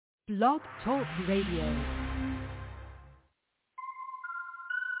Blog Talk Radio.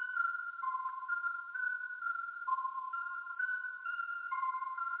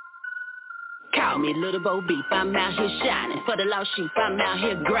 Call me Little Bo Beef, I'm out here shining. For the lost sheep, I'm out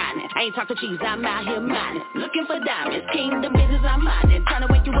here grinding. I ain't talking cheese, I'm out here mining. Looking for diamonds, kingdom business I'm minding. Trying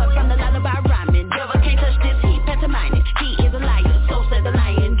to wake you up from the lullaby rhyming. Devil can't touch this heat, pantomiming. He is a liar, so said the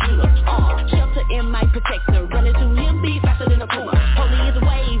lion Judah. Shelter in my protector, running to him, be faster than a puma. Holy is a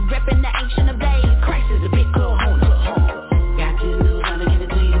wave, repping the ancient of days. Christ is a big kahuna. Got good news, I'ma give it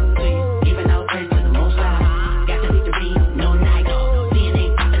to you. Giving out praise to the Most High. Got the victory, no night.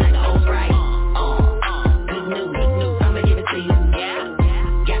 DNA popping like a old Sprite. Good news, I'ma give it to you.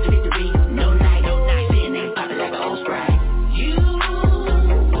 Got the victory, no night. DNA popping like a old Sprite. You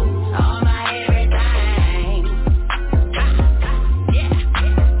are my everything. Yeah.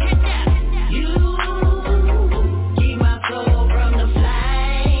 You keep my soul from the flame.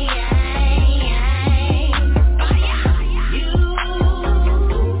 You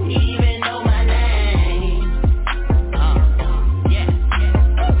even know my name.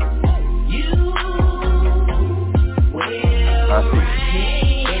 You will reign.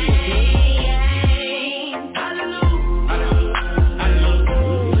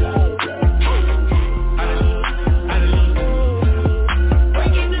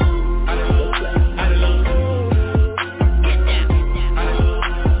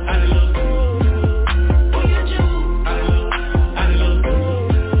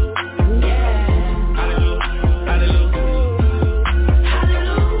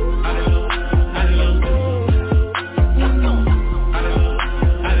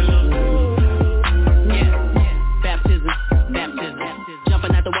 Baptism.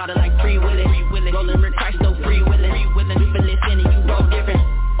 Jumping out the water like free willing. Rolling with Christ, no free willing. We been listening, you roll different.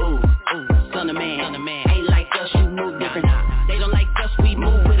 Ooh, son of man. Ain't like us, you move different. They don't like us, we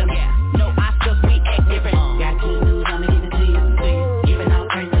move with them. No Oscars, we act different. Got good news, I'ma give it to you. Giving out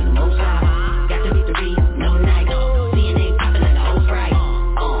praise to the Most High. Got the victory, no night. DNA popping like an old Sprite.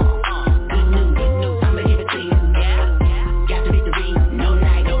 Good news, I'ma give it to you. Got the victory, no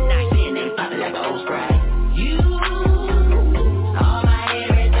night. DNA popping like an old Sprite. You are my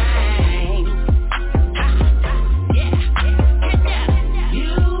everything.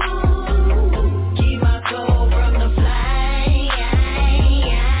 You keep my soul from the flame.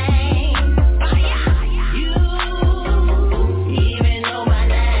 You even know my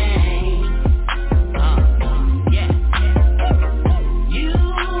name. You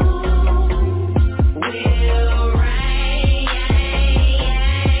will reign.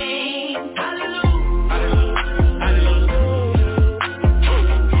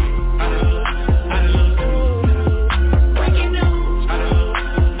 Breaking news.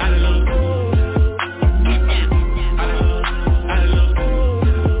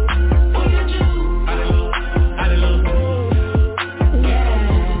 Who you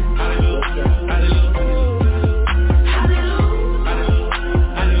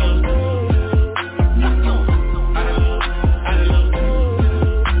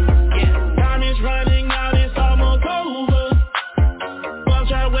Time is running out, it's almost over. Well,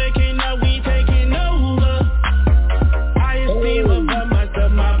 try waking up, we taking over. I esteem above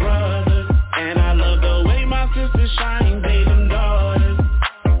myself, my brothers. And I love the way my sisters shine, they them daughters.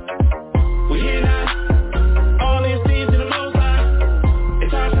 We here now, all these things to the Most High.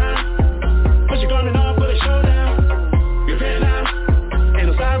 It's our time, put your garment on for the showdown. Repent now, ain't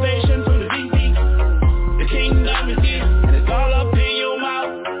no salvation from the deep. The kingdom is here, and it's all up in your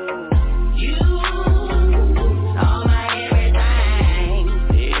mouth. You are my everything.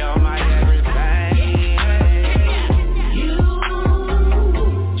 You're my everything. You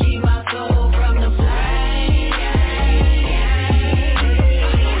keep my soul from the flame.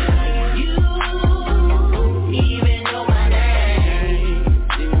 You even know my name.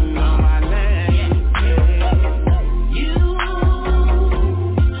 You know my name. You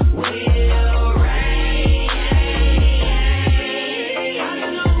will reign.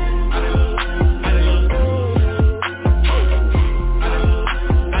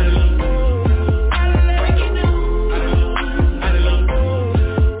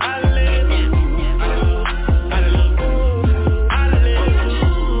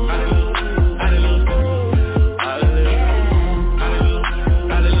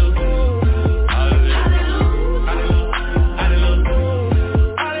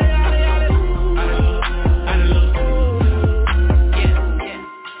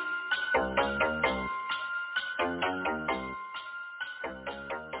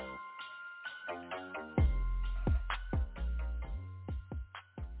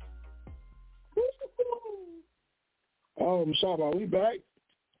 Breaking Shaba, we back?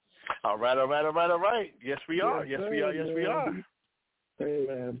 All right. Yes, we are. Yes, we are. Hey,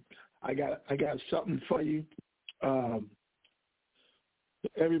 man, I got something for you.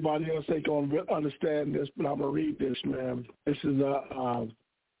 Everybody else ain't gonna understand this, but I'm gonna read this, man. This is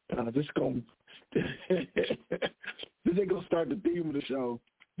this ain't gonna start the theme of the show.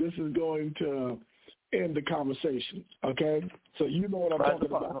 This is going to end the conversation. Okay, so you know what I'm talking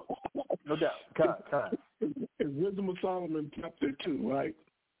about. No doubt. It's Wisdom of Solomon, chapter 2, right?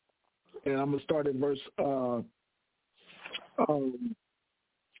 And I'm gonna start at verse. Oh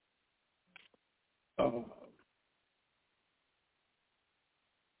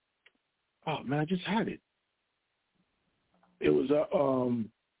man, I just had it. It was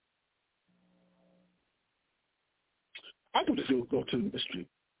I could just go to the mystery.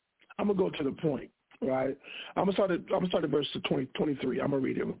 I'm gonna go to the point, right? I'm gonna start at verse 23. I'm gonna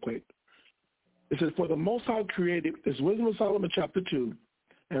read it real quick. It says, "For the Most High created," this is Wisdom of Solomon, chapter 2,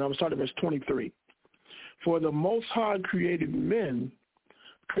 and I'm gonna start at verse 23. "For the Most High created man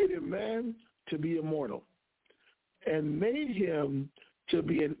to be immortal, and made him to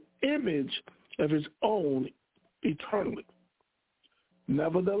be an image of his own eternally.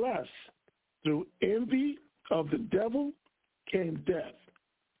 Nevertheless, through envy of the devil came death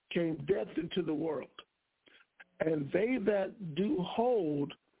into the world. And they that do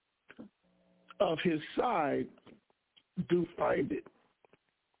hold of his side do find it."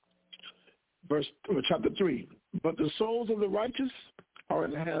 Chapter 3, "But the souls of the righteous are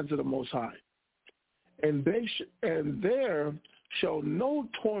in the hands of the Most High, and there shall no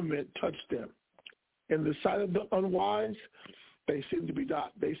torment touch them. In the sight of the unwise, they seem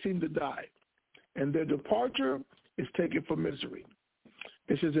to die, and their departure is taken for misery."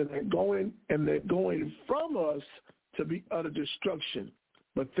 It says, "And they're going from us to be utter destruction,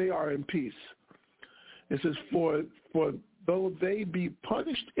 but they are in peace." It says, for though they be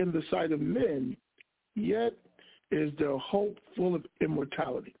punished in the sight of men, yet is their hope full of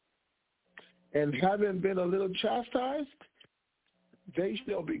immortality. And having been a little chastised, they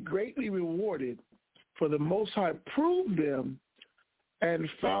shall be greatly rewarded, for the Most High proved them and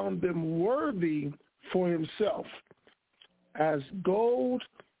found them worthy for himself. As gold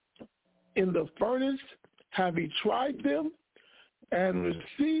in the furnace have he tried them and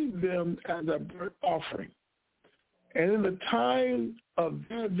received them as a burnt offering. And in the time of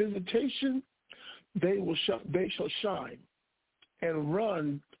their visitation, they shall shine and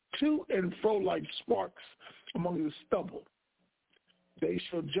run to and fro like sparks among the stubble. They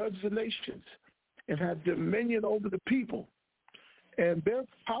shall judge the nations and have dominion over the people, and their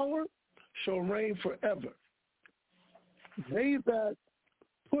power shall reign forever. They that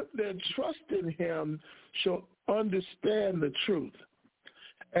put their trust in him shall understand the truth,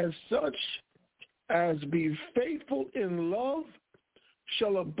 and such as be faithful in love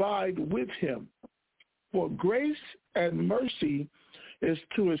shall abide with him. For grace and mercy is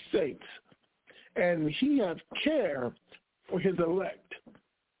to his saints, and he hath care for his elect.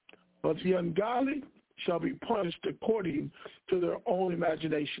 But the ungodly shall be punished according to their own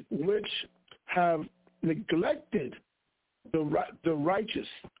imagination, which have neglected the righteous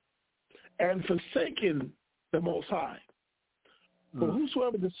and forsaken the Most High. For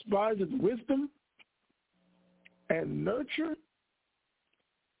whosoever despises wisdom and nurture,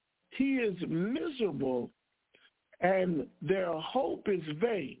 he is miserable, and their hope is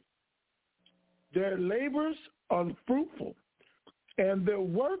vain. Their labors unfruitful, and their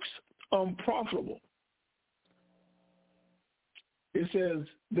works unprofitable. It says,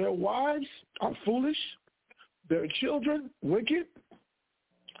 their wives are foolish, their children wicked,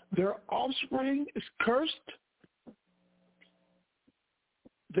 their offspring is cursed.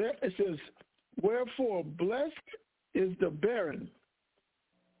 It says, wherefore blessed is the barren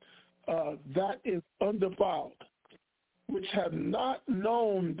that is undefiled, which have not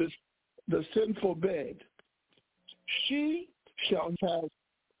known the sinful bed. She shall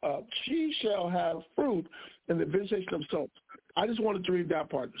have fruit in the visitation of souls. I just wanted to read that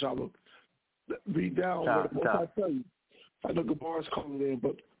part, so I will read down what I tell you. I know Gabar's calling in,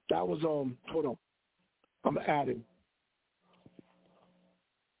 but that was hold on. I'm adding.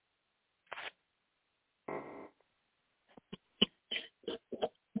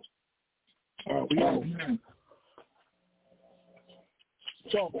 All right, we go.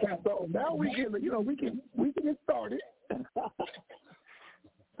 So now we can get started.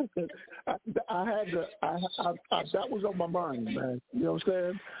 That was on my mind, man. You know what I'm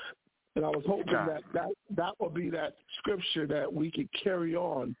saying? And I was hoping that would be that scripture that we could carry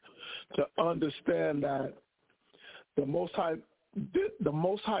on to understand that the Most High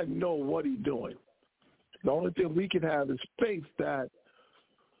know what He's doing. The only thing we can have is faith that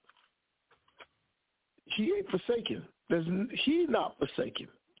he ain't forsaken. He not forsaken.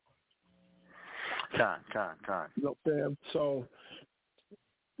 Con. You know what I'm saying? So,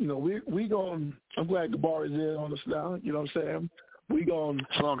 you know, we going. I'm glad Gabar is in on us now. You know what I'm saying? We going.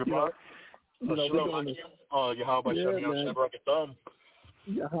 Shalom, Gabar. You know, Shalom, Yahweh Shem Yom Shem Thumb.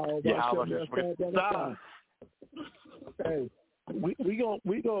 Hey,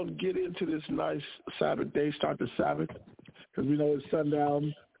 we gonna get into this nice Sabbath day. Start the Sabbath because we know it's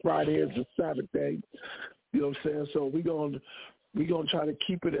sundown. Friday is the Sabbath day. You know what I'm saying? So we gonna try to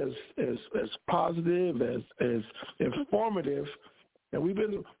keep it as positive, as informative. And we've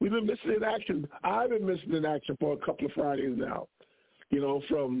been missing in action. I've been missing in action for a couple of Fridays now. You know,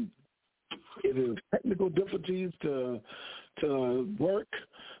 from either technical difficulties to work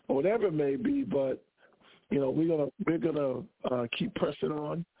or whatever it may be. But you know, we're gonna keep pressing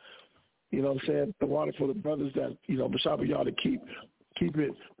on. You know what I'm saying? The water for the brothers that, you know, Bashaba y'all to keep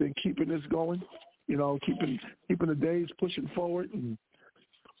this going. You know, keeping the days pushing forward and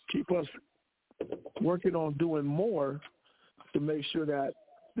keep us working on doing more to make sure that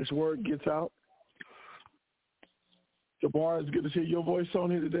this word gets out. Jabbar, it's good to hear your voice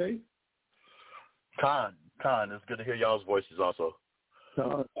on here today. Khan, it's good to hear y'all's voices also.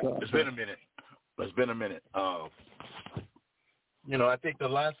 It's been a minute. You know, I think the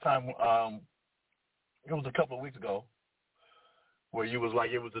last time, it was a couple of weeks ago, where you was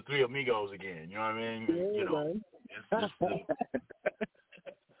like, it was the Three Amigos again. You know what I mean? Yeah, you know, man. It's just the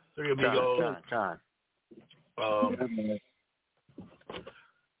Three Amigos. Con.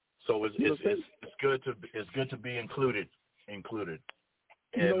 So it's good to be included.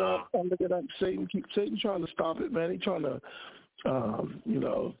 And, you know, I'm looking at Satan trying to stop it, man. He's trying to, you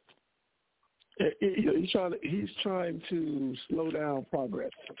know, he's trying to slow down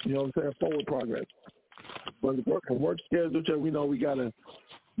progress. You know what I'm saying? Forward progress. But the work schedule, we know we gotta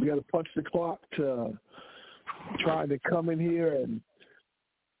punch the clock to trying to come in here and,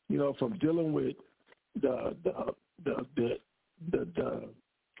 you know, from dealing with the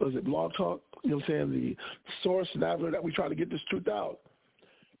was it Blog Talk? You know what I'm saying? The source navigator that we try to get this truth out.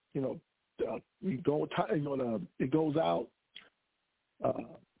 You know, it goes out.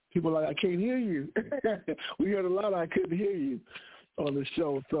 People are like, I can't hear you. We heard a lot. I couldn't hear you on the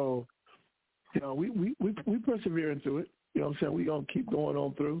show. So, you know, we persevering through it. You know what I'm saying? We're going to keep going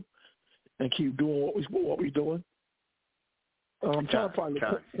on through and keep doing what we're doing. I'm trying to find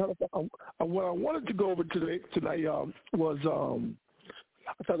what I wanted to go over tonight, was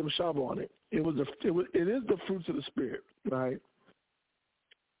I thought Mashaba on it. It is the fruits of the Spirit, right?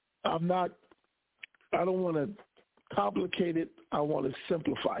 I don't want to complicate it. I want to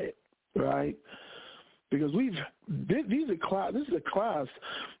simplify it, right? Because this is a class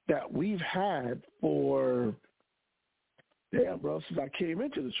that we've had for, since I came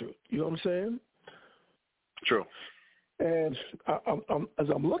into the truth. You know what I'm saying? True. And as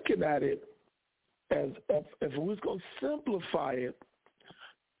I'm looking at it, if we was going to simplify it,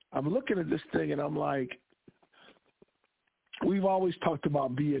 I'm looking at this thing and I'm like, we've always talked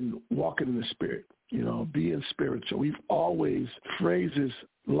about walking in the Spirit, you know, being spiritual. We've always phrases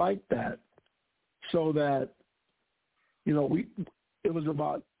like that, so that, you know, it was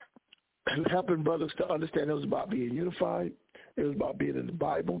about helping brothers to understand. It was about being unified. It was about being in the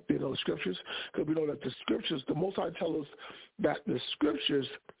Bible, being in the Scriptures, because we know that the Scriptures, the Most High tell us that the Scriptures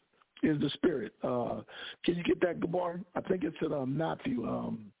is the Spirit. Can you get that, Gabar? I think it's in Matthew.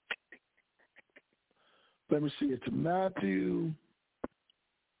 Let me see. It's Matthew,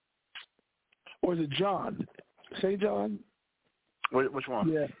 or is it John? St. John? Which one?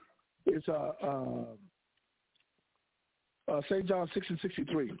 Yeah. It's St. John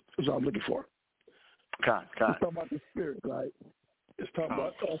 6:63 is what I'm looking for. Con. It's talking about the Spirit, right? It's talking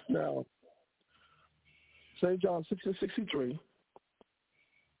about us now. St. John 6:63.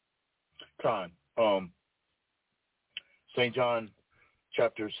 Con. St. John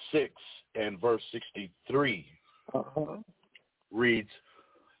chapter 6 and verse 63 reads,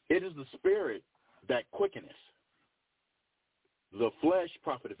 "It is the Spirit that quickeneth, the flesh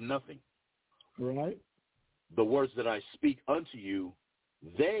profiteth nothing. Right. The words that I speak unto you,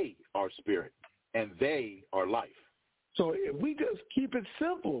 they are spirit, and they are life." So if we just keep it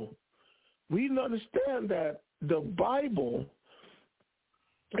simple, we understand that the Bible,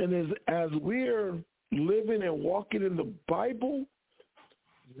 and as we're living and walking in the Bible,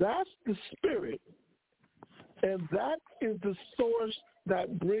 that's the Spirit, and that is the source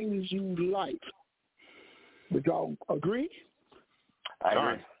that brings you life. Would y'all agree? I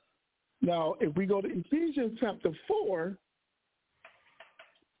agree. Now, if we go to Ephesians chapter 4,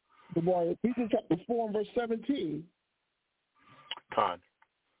 Ephesians chapter 4 and verse 17. Con.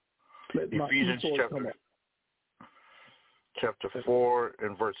 Let my Ephesians chapter 4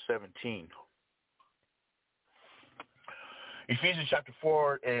 and verse 17. Ephesians chapter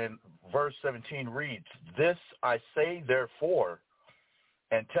 4 and verse 17 reads, "This I say therefore,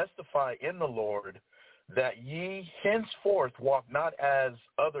 and testify in the Lord, that ye henceforth walk not as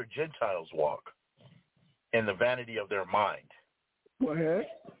other Gentiles walk, in the vanity of their mind, Go ahead.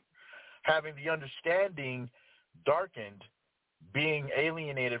 having the understanding darkened, being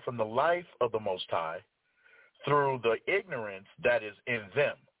alienated from the life of the Most High, through the ignorance that is in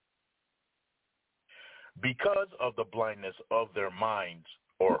them, because of the blindness of their minds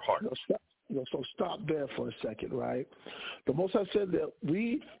or hearts." So stop there for a second, right? The Most High said that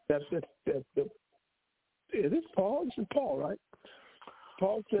is it Paul? This is Paul, right?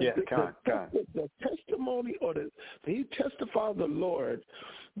 Paul said the testimony, or he testified the Lord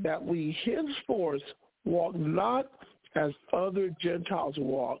that we henceforth walk not as other Gentiles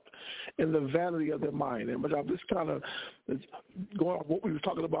walk, in the vanity of their mind. And but this kind of is going on what we were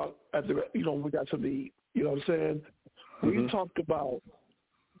talking about at the when we got to the you know what I'm saying. We talked about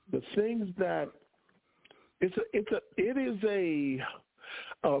the things that it is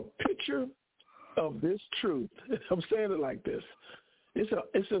a picture of this truth. I'm saying it like this. It's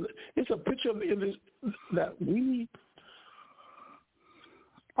a picture of this that we,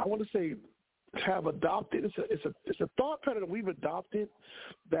 I want to say, have adopted. It's a thought pattern that we've adopted,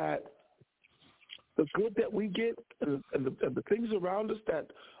 that the good that we get and the things around us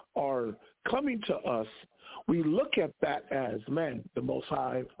that are coming to us, we look at that as, man, the Most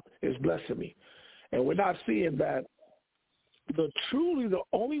High is blessing me, and we're not seeing that truly the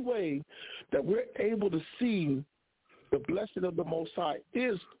only way that we're able to see the blessing of the Most High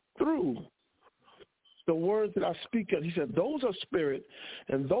is through the words that I speak of. He said, those are spirit,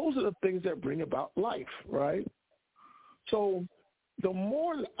 and those are the things that bring about life, right? So the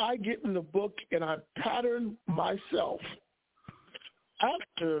more that I get in the book and I pattern myself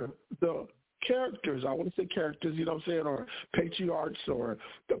after the characters, I want to say characters, you know what I'm saying, or patriarchs or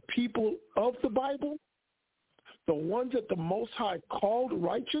the people of the Bible, the ones that the Most High called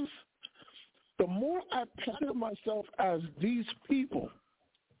righteous, the more I pattern myself as these people,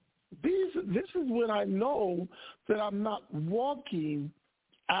 this is when I know that I'm not walking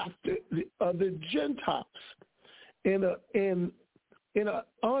after the other Gentiles in an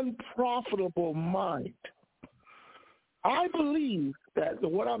unprofitable mind. I believe that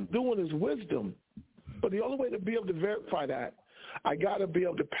what I'm doing is wisdom, but the only way to be able to verify that, I got to be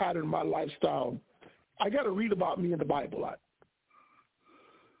able to pattern my lifestyle. I got to read about me in the Bible a lot.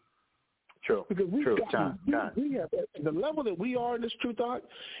 True. Because we have the level that we are in this truth art,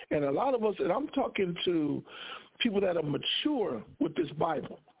 and a lot of us, and I'm talking to people that are mature with this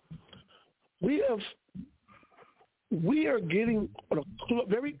Bible. We are getting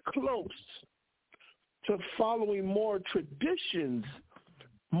very close to following more traditions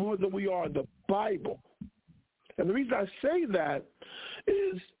more than we are the Bible. And the reason I say that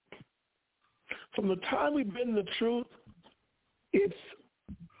is from the time we've been in the truth, it's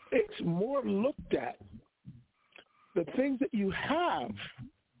more looked at. The things that you have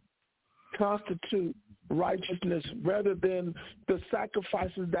constitute righteousness rather than the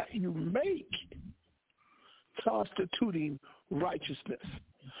sacrifices that you make constituting righteousness.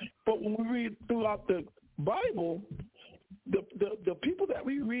 But when we read throughout the Bible, the people that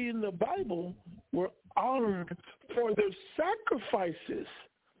we read in the Bible were honored for their sacrifices,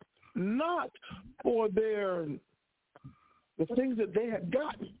 not for the things that they had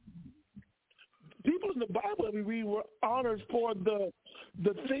gotten. People in the Bible that we read were honored for the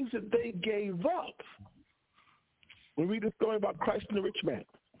things that they gave up. We read the story about Christ and the rich man.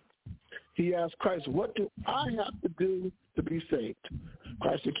 He asked Christ, what do I have to do to be saved?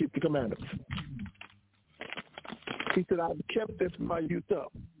 Christ said, keep the commandments. He said, I've kept this from my youth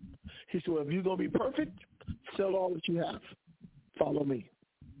up. He said, well, if you're going to be perfect, sell all that you have. Follow me.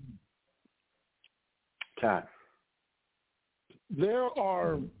 God.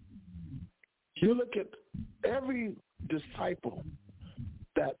 You look at every disciple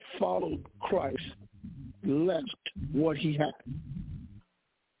that followed Christ left what he had.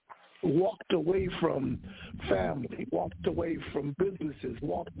 Walked away from family, walked away from businesses,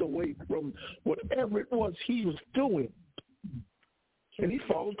 walked away from whatever it was he was doing, and he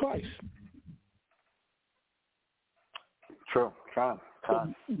followed Christ. True.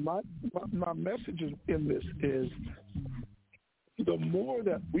 So my message in this is the more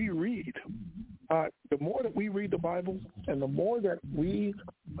that we read, the Bible, and the more that we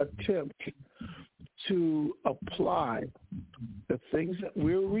attempt to apply the things that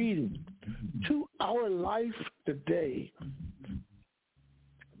we're reading to our life today,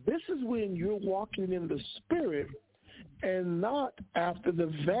 This is when you're walking in the Spirit and not after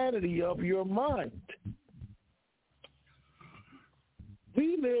the vanity of your mind.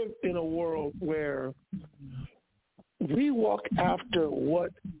 We live in a world where we walk after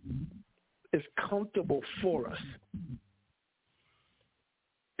what is comfortable for us.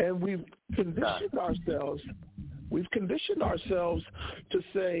 And we've conditioned ourselves to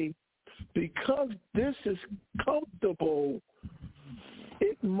say, because this is comfortable,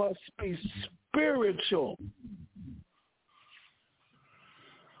 it must be spiritual.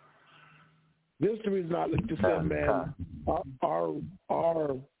 This is the reason I like to say, man,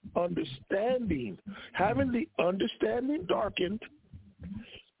 our understanding, having the understanding darkened,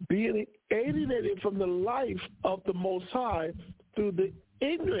 being alienated from the life of the Most High through the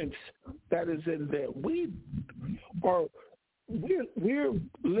ignorance that is in there. We're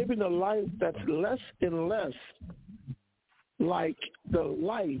living a life that's less and less like the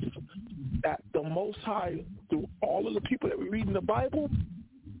life that the Most High, through all of the people that we read in the Bible,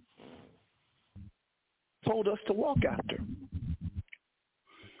 told us to walk after.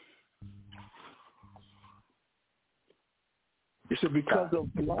 He said, because of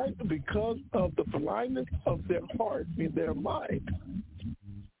the blindness of their heart, in their mind.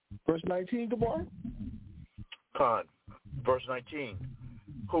 Verse 19, Gabar? Con, verse 19,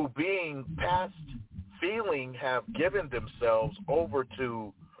 who being past feeling have given themselves over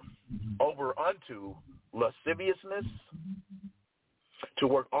unto lasciviousness, to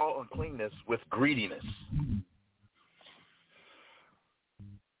work all uncleanness with greediness.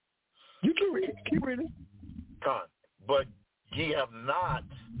 You can read it. Keep reading. Con, but ye have not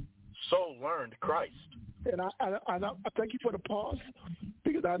so learned Christ. And I thank you for the pause,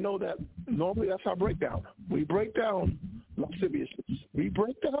 because I know that normally that's our breakdown. We break down lasciviousness. We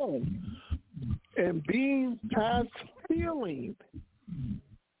break down and being past feeling.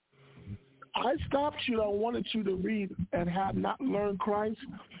 I stopped you. I wanted you to read and have not learned Christ.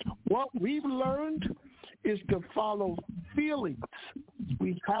 What we've learned is to follow feelings.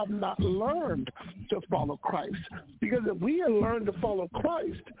 We have not learned to follow Christ. Because if we had learned to follow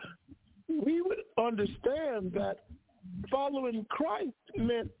Christ, we would understand that following Christ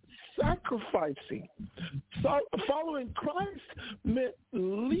meant sacrificing. So following Christ meant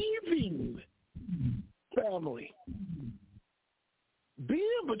leaving family,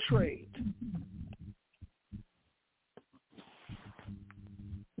 being betrayed,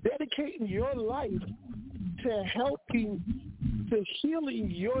 dedicating your life to helping, to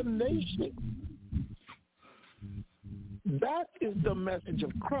healing your nation. That is the message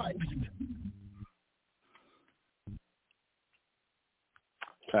of Christ.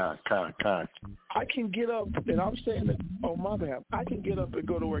 I can get up, and I'm saying it on my behalf, I can get up and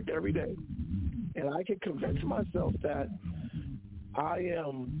go to work every day, and I can convince myself that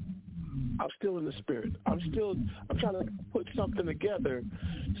I'm still in the Spirit. I'm trying to put something together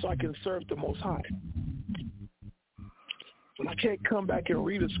so I can serve the Most High. But I can't come back and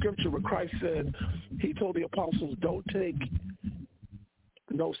read a scripture where Christ said, he told the apostles, don't take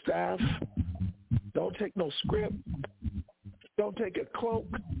no staff, don't take no script, don't take a cloak.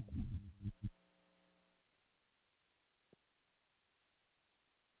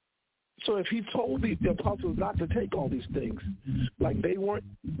 So if he told the apostles not to take all these things, like they weren't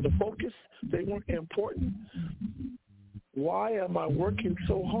the focus, they weren't important, why am I working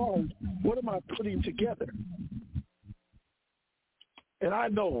so hard? What am I putting together? And I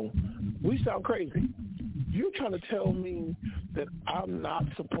know we sound crazy. You're trying to tell me that I'm not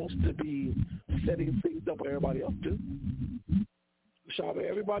supposed to be setting things up where everybody else do. Shaba,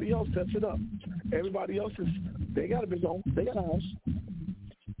 everybody else sets it up. Everybody else they got a big home, they got a house.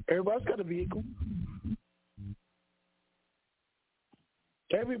 Everybody's got a vehicle.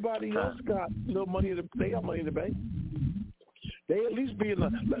 Everybody else got little money. They got money in the bank. They at least being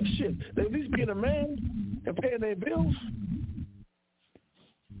They at least being a man and paying their bills.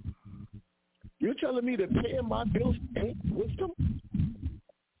 You're telling me that paying my bills ain't wisdom?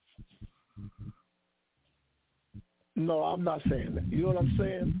 No, I'm not saying that. You know what I'm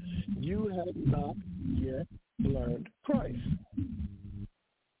saying? You have not yet learned Christ.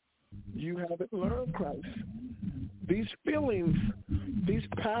 You haven't learned Christ. These feelings, these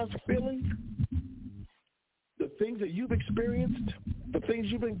past feelings, the things that you've experienced, the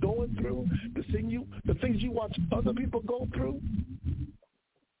things you've been going through, the things you watch other people go through,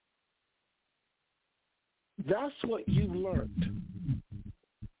 that's what you've learned.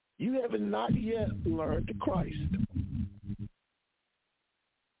 You have not yet learned Christ.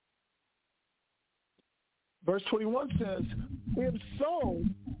 Verse 21 says, if so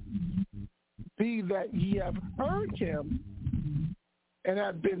be that ye have heard him and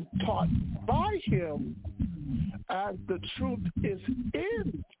have been taught by him as the truth is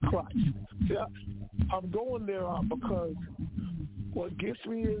in Christ. See, I'm going there because what gets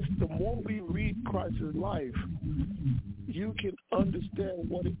me is the more we read Christ's life, you can understand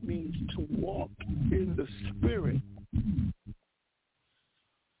what it means to walk in the Spirit.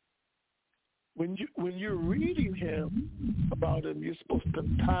 When you're reading him about him, you're supposed to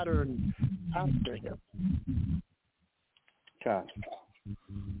pattern after him. God.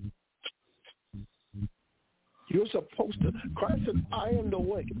 You're supposed to. Christ said, I am the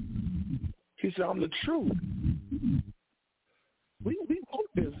way. He said, I'm the truth. We know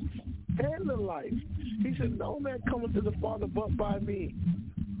this. And the life. He said, no man cometh to the Father but by me.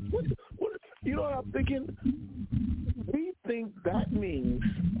 What, you know what I'm thinking? We think that means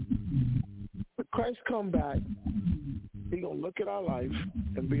when Christ come back, he going to look at our life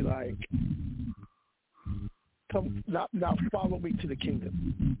and be like, come now follow me to the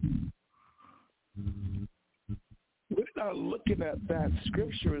kingdom. We're not looking at that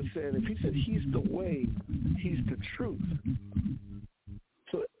scripture and saying, if he said he's the way, he's the truth.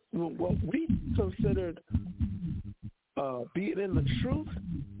 So what we considered being in the truth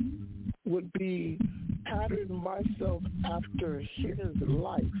would be patterning myself after his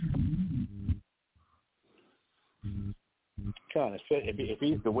life. God, if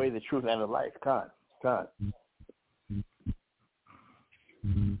he's the way, the truth, and the life, God.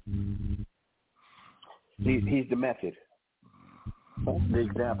 He's the method. The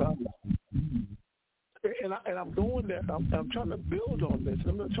example. And I'm going there. I'm trying to build on this.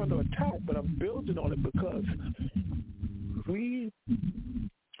 I'm not trying to attack, but I'm building on it because we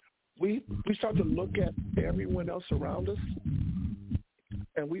start to look at everyone else around us,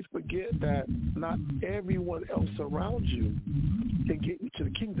 and we forget that not everyone else around you can get you to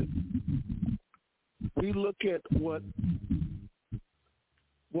the kingdom. We look at what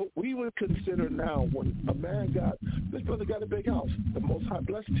we would consider now when a man this brother got a big house, the Most High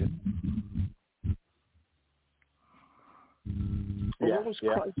blessed him. Where was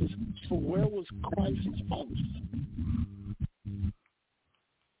Christ's house?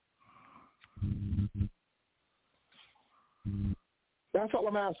 That's all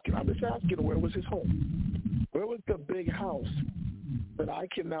I'm asking. I'm just asking, where was his home? Where was the big house that I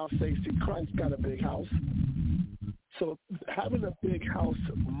can now say, see, Christ got a big house? So having a big house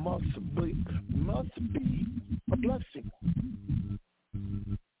must be a blessing.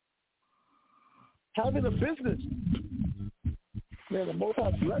 Having a business. Man, the Most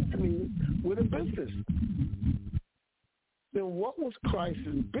High blessed me with a business. Then what was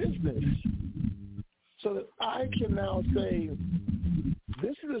Christ's business? So that I can now say,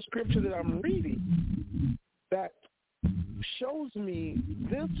 this is a scripture that I'm reading that shows me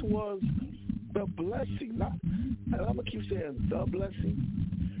this was the blessing. And I'm going to keep saying the blessing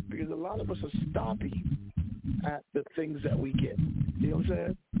because a lot of us are stopping at the things that we get. You know what I'm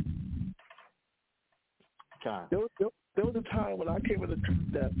saying? There was a time when I came into the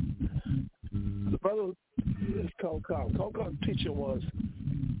truth that the brother is Cole's teaching was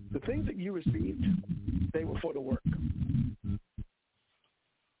the things that you received, they were for the work.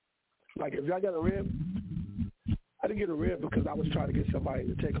 Like if I got a rib, I didn't get a rib because I was trying to get somebody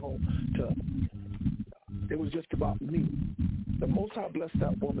to take home it was just about me. The Most High blessed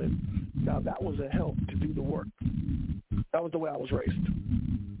that woman. Now that was a help to do the work. That was the way I was raised.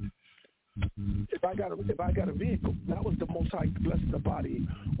 If I got a vehicle, that was the Most High blessing the body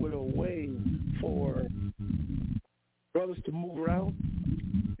with a way for brothers to move around.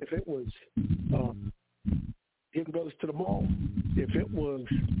 If it was getting brothers to the mall, if it was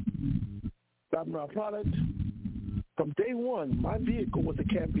driving around product, from day one, my vehicle was a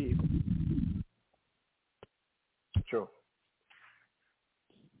cab vehicle. Sure.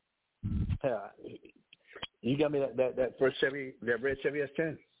 Yeah. You got me that first Chevy, that red Chevy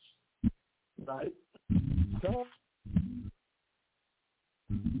S10. Right. So,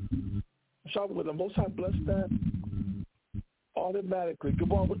 shopping with the Most High blessed that automatically.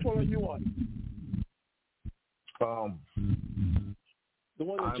 Gabon, which one are you on? The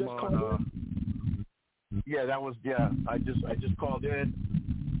one that just called in? Yeah, that was I just called in.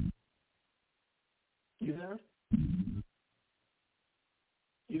 You there?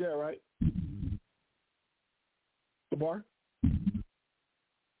 You there, right? Gabar?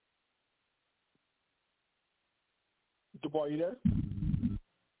 Gabar, you there?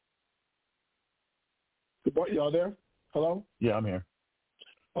 Gabar, y'all there? Hello? Yeah, I'm here.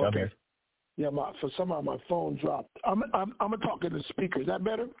 Okay. I'm here. Yeah, for somehow my phone dropped. I'm gonna talk in the speaker. Is that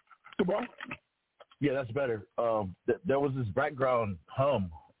better, Gabar? Yeah, that's better. There was this background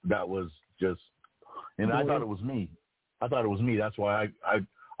hum that was just, and I thought it was me. I thought it was me. That's why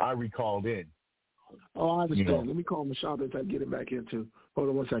I recalled in. Oh, I understand. Let me call Michelle if I get it back in too. Hold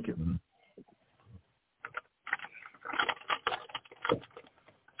on 1 second. Mm-hmm.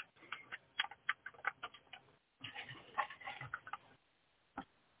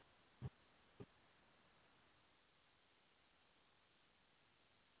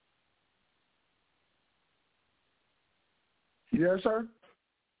 Yes, sir?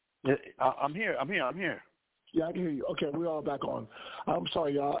 I'm here. Yeah, I can hear you. Okay, we're all back on. I'm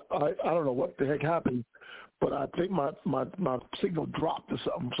sorry, y'all. I don't know what the heck happened, but I think my signal dropped or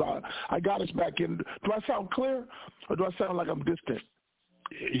something. So I got us back in. Do I sound clear, or do I sound like I'm distant?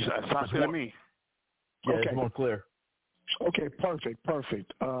 It sounds good to me. Yeah, okay. It's more clear. Okay, perfect.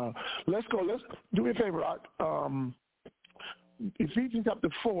 Let's go. Let's do me a favor. Ephesians chapter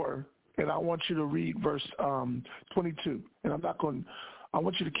 4, and I want you to read verse 22. And I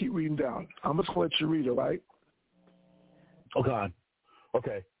want you to keep reading down. I'm just going to let you read it, right? Oh, God.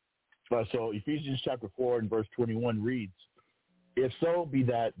 Okay. So Ephesians chapter 4 and verse 21 reads, "If so be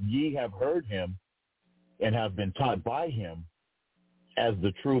that ye have heard him and have been taught by him, as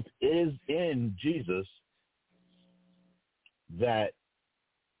the truth is in Jesus, that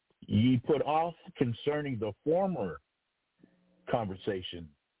ye put off concerning the former conversation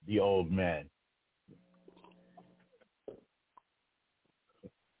the old man,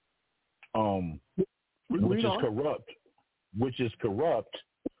 which is corrupt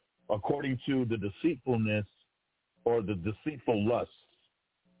according to the deceitfulness or the deceitful lusts,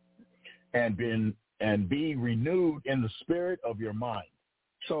 and be renewed in the spirit of your mind."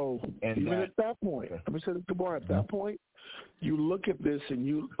 So even at that point, let me say this more. At that point, you look at this and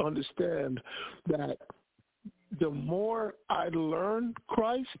you understand that the more I learn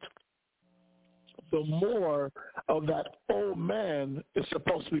Christ, the more of that old man is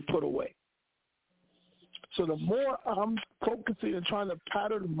supposed to be put away. So the more I'm focusing and trying to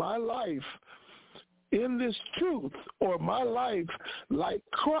pattern my life in this truth, or my life like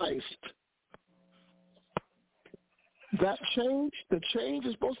Christ, that change, the change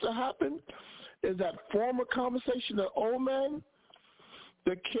is supposed to happen is that former conversation, the old man,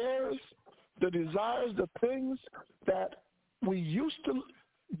 the cares, the desires, the things that we used to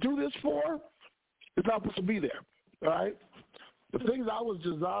do this for is not supposed to be there, all right? The things I was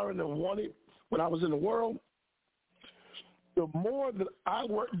desiring and wanted when I was in the world, the more that I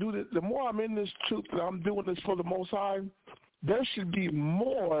do this, the more I'm in this truth that I'm doing this for the Most High, there should be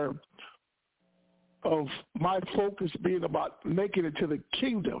more of my focus being about making it to the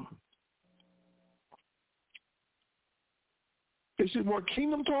kingdom. It should be more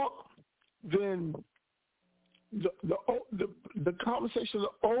kingdom talk than the conversation of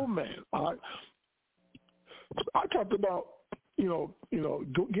the old man. I talked about going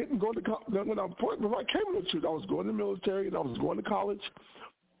to when I came to the truth, I was going to the military and I was going to college.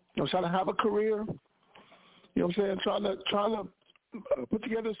 I was trying to have a career. You know what I'm saying? Trying to put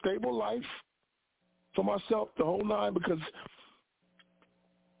together a stable life for myself, the whole nine, because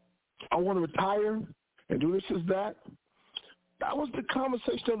I want to retire and do this is that. That was the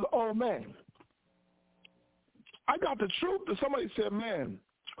conversation of the old man. I got the truth and somebody said, man,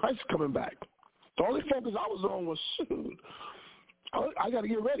 Christ is coming back. The only focus I was on was, shoot, I got to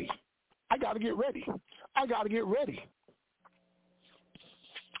get ready. I got to get ready.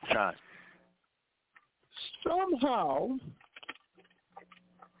 God. Somehow,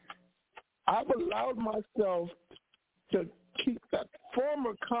 I've allowed myself to keep that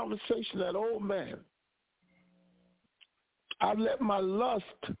former conversation, that old man. I've let my lust,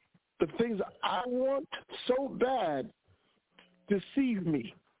 the things I want so bad, deceive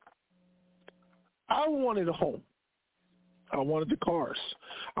me. I wanted a home. I wanted the cars.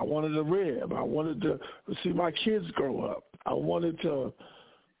 I wanted a rib. I wanted to see my kids grow up. I wanted to,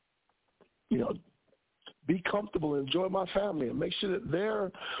 be comfortable, enjoy my family, and make sure that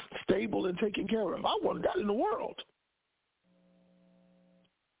they're stable and taken care of. I wanted that in the world.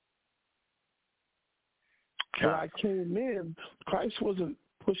 When I came in, Christ wasn't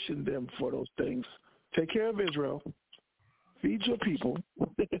pushing them for those things. Take care of Israel. Feed your people.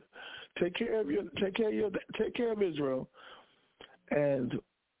 Take care of Israel, and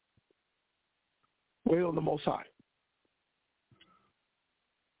wait on the Most High.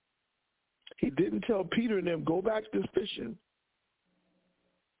 He didn't tell Peter and them, go back to fishing.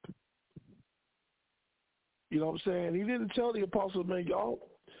 You know what I'm saying? He didn't tell the apostles, man, y'all,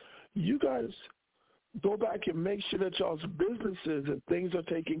 you guys go back and make sure that y'all's businesses and things are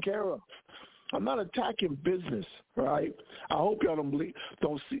taken care of. I'm not attacking business, right? I hope y'all don't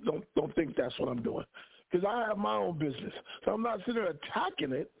think that's what I'm doing, because I have my own business. So I'm not sitting there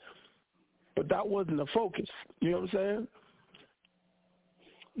attacking it, but that wasn't the focus. You know what I'm saying?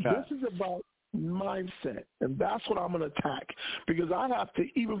 This is about mindset, and that's what I'm going to attack, because I have to,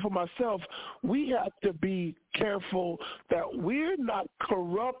 even for myself, we have to be careful that we're not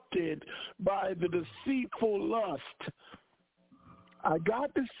corrupted by the deceitful lust. I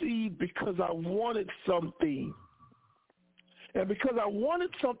got deceived because I wanted something, and because I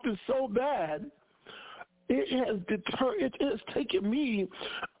wanted something so bad, it has taken me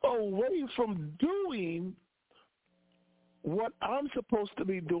away from doing what I'm supposed to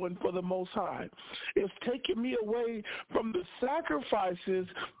be doing for the Most High. It's taken me away from the sacrifices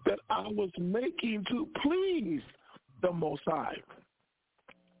that I was making to please the Most High.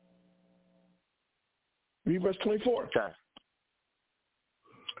 Read verse 24.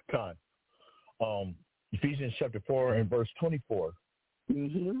 God. Ephesians chapter 4 and verse 24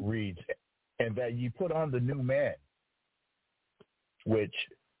 reads, "And that ye put on the new man, which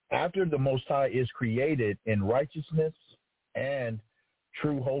after the Most High is created in righteousness and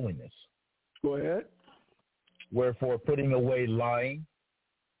true holiness." Go ahead. "Wherefore, putting away lying,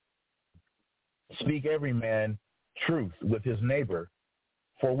 speak every man truth with his neighbor,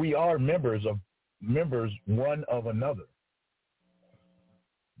 for we are members one of another.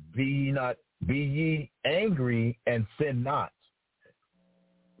 Be ye angry and sin not.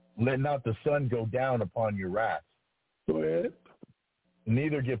 Let not the sun go down upon your wrath. Go ahead.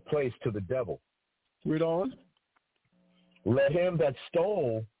 Neither give place to the devil. Read on. Let him that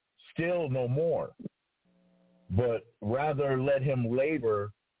stole steal no more, but rather let him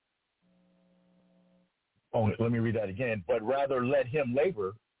labor." Oh, let me read that again. "But rather let him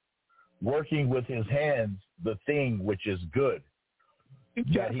labor, working with his hands the thing which is good,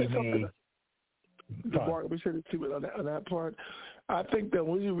 that he may..." Mark, we said it too on that part. I think that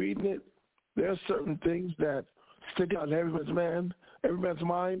when you're reading it, there are certain things that stick out in every man's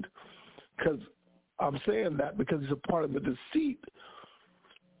mind, because I'm saying that because it's a part of the deceit.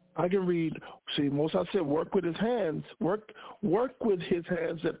 I can read, see, most I said, work with his hands, work with his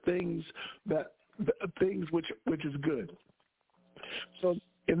hands at things which is good. So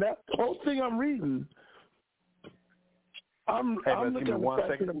in that whole thing I'm reading, I'm give looking me at one the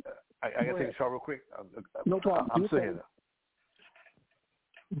fact second. I got to take a shot real quick. No problem. I'm saying that.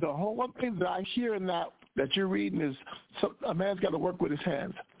 The whole one thing that I hear in that you're reading is a man's got to work with his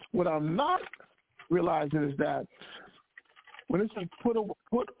hands. What I'm not realizing is that when it says put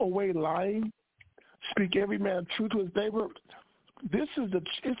away lying, speak every man true to his neighbor,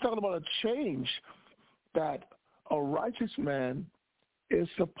 it's talking about a change that a righteous man is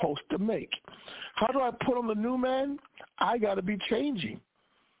supposed to make. How do I put on the new man? I got to be changing.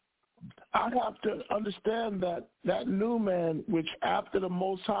 I have to understand that new man, which after the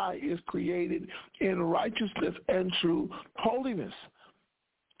Most High is created in righteousness and true holiness.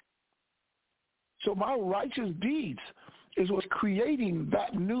 So my righteous deeds is what's creating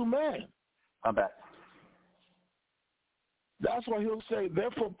that new man. I'm back. That's why he'll say,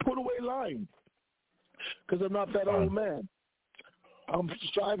 therefore put away lying, because I'm not that old man. I'm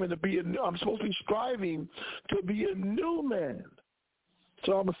supposed to be striving to be a new man.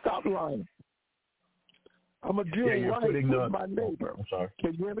 So I'm going to stop lying. I'm going to deal right with my neighbor. I'm sorry.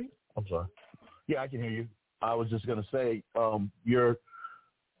 Can you hear me? I'm sorry. Yeah, I can hear you. I was just going to say,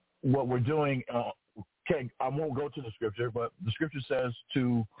 what we're doing, I won't go to the scripture, but the scripture says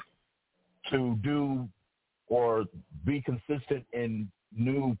to do or be consistent in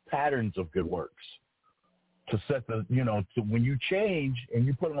new patterns of good works. To set when you change and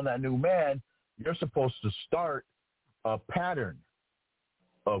you put on that new man, you're supposed to start a pattern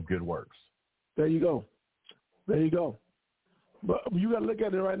of good works. There you go. But you got to look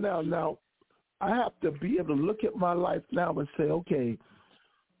at it right now. Now, I have to be able to look at my life now and say, okay,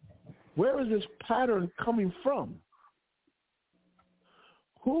 where is this pattern coming from?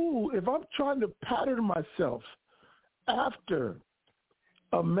 If I'm trying to pattern myself after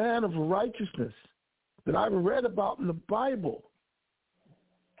a man of righteousness that I've read about in the Bible,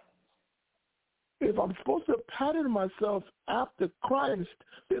 if I'm supposed to pattern myself after Christ,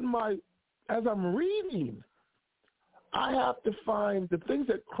 then as I'm reading, I have to find the things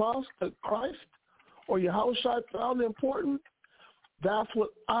that Christ or Yahushua found important. That's what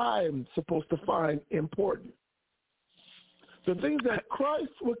I'm supposed to find important. The things that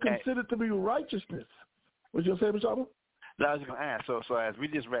Christ would consider to be righteousness. What you going to say, Mr. No, I was going to ask. So as we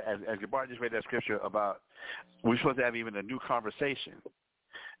just read, as Gabar just read that scripture about we're supposed to have even a new conversation.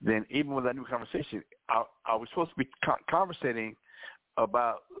 Then even with that new conversation, are we supposed to be conversating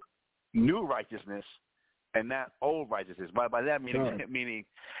about new righteousness and not old righteousness? By that meaning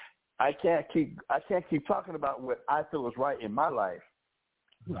I can't keep talking about what I feel is right in my life,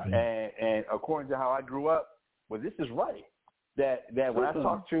 right. And according to how I grew up, well, this is right. that when I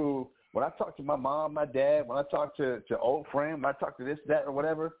talk to my mom, my dad, when I talk to old friend, when I talk to this, that, or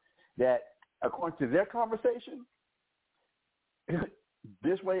whatever, that according to their conversation,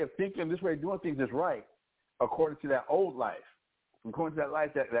 this way of thinking, this way of doing things is right, according to that old life, according to that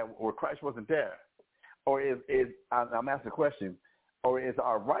life that where Christ wasn't there. Or I'm asking the question, or is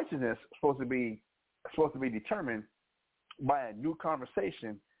our righteousness supposed to be determined by a new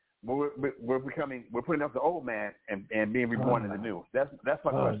conversation? We're putting up the old man and being reborn in the new. That's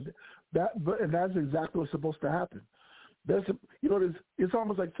my question. And that's exactly what's supposed to happen. It's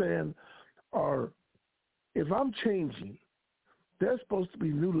almost like saying, if I'm changing, there's supposed to be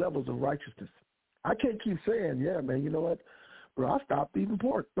new levels of righteousness. I can't keep saying, yeah, man, you know what, bro, I stopped eating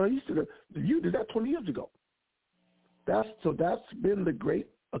pork. No, you did that 20 years ago. That's been the great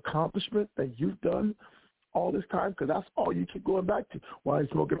accomplishment that you've done all this time, because that's all you keep going back to. Why are you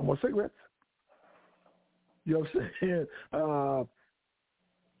smoking more cigarettes? You know what I'm saying?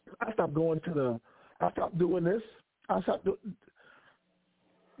 I stopped doing this.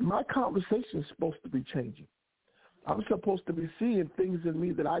 My conversation is supposed to be changing. I'm supposed to be seeing things in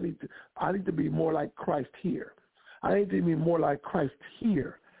me that I need to be more like Christ here. I need to be more like Christ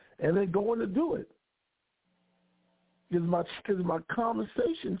here, and then going to do it. Because my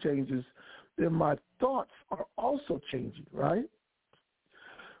conversation changes, then my thoughts are also changing, right?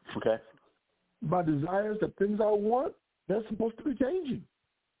 Okay. My desires, the things I want, they're supposed to be changing.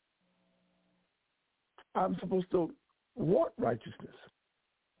 I'm supposed to want righteousness.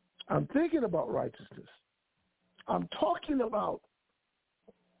 I'm thinking about righteousness. I'm talking about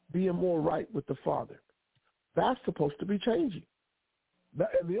being more right with the Father. That's supposed to be changing.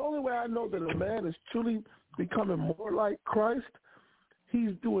 And the only way I know that a man is truly becoming more like Christ,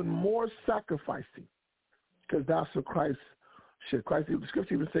 he's doing more sacrificing, because that's what Christ should. The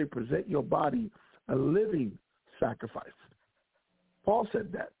scripture even say, present your body a living sacrifice. Paul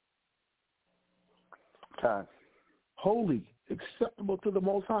said that. Okay. Holy, acceptable to the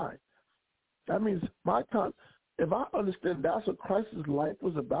Most High. That means if I understand that's what Christ's life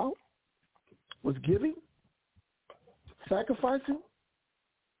was about, was giving, sacrificing,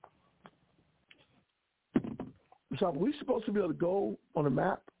 so we're supposed to be able to go on a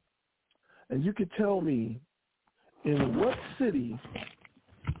map, and you could tell me in what city,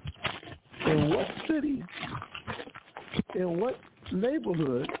 in what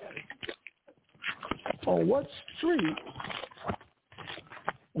neighborhood, on what street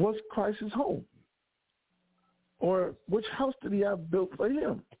was Christ's home, or which house did he have built for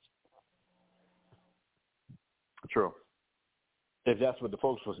him? True. If that's what the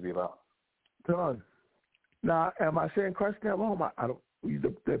folks supposed to be about. Done. Now, am I saying Christ didn't have a home? I don't.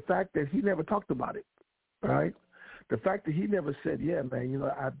 The fact that he never talked about it, right? The fact that he never said, "Yeah, man,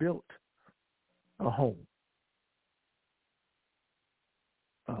 I built a home.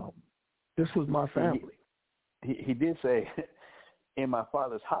 This was my family." He did say, "In my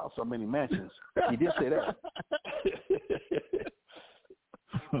Father's house are many mansions." He did say that.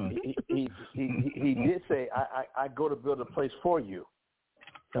 he did say, I go to build a place for you.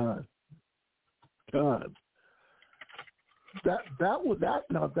 God.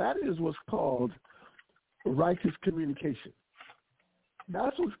 That is what's called righteous communication.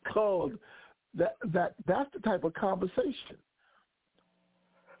 That's what's called that's the type of conversation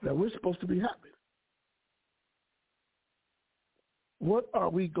that we're supposed to be having. What are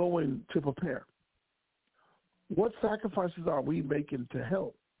we going to prepare? What sacrifices are we making to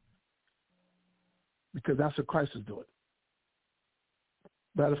help? Because that's what Christ is doing.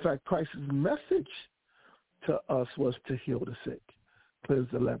 Matter of fact, Christ's message to us was to heal the sick, cleanse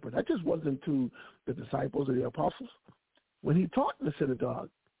the leper. That just wasn't to the disciples or the apostles. When he taught in the synagogue,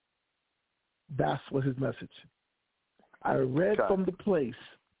 that's what his message. I read from the place.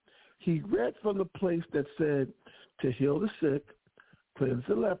 He read from the place that said to heal the sick, cleanse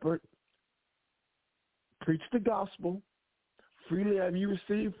the leper, preach the gospel, freely have you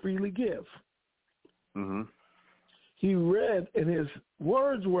received, freely give. Mm-hmm. He read, and his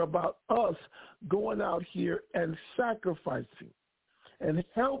words were about us going out here and sacrificing and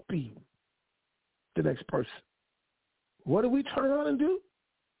helping the next person. What do we turn around and do?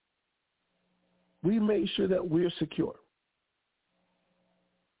 We made sure that we're secure.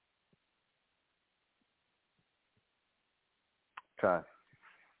 Okay.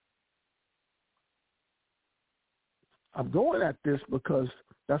 I'm going at this because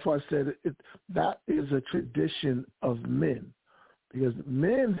that's why I said that is a tradition of men, because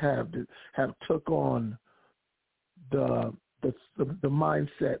men have took on the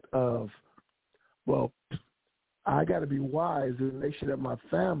mindset of, well, I got to be wise and make sure that my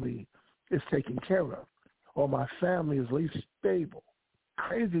family is taken care of. or my family is least stable.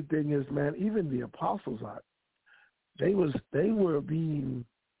 Crazy thing is, man, even the apostles they were being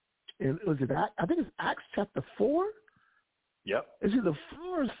I think it's Acts chapter 4. Yep. It's either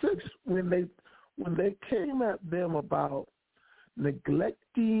 4 or 6 when they came at them about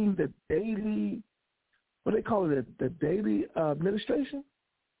neglecting the daily, what do they call it, the daily administration?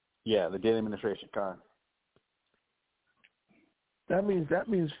 Yeah, the daily administration, Con. That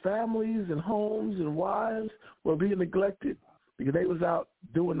means families and homes and wives were being neglected because they was out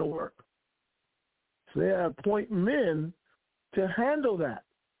doing the work. So they appoint men to handle that.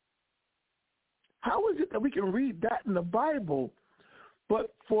 How is it that we can read that in the Bible,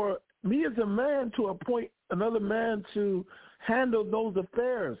 but for me as a man to appoint another man to handle those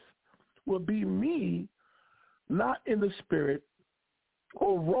affairs would be me not in the spirit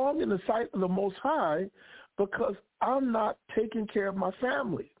or wrong in the sight of the Most High because I'm not taking care of my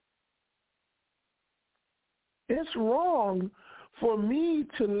family. It's wrong for me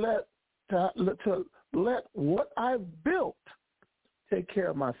to let what I've built take care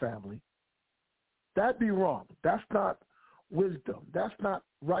of my family. That'd be wrong. That's not wisdom. That's not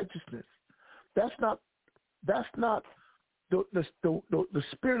righteousness. That's not the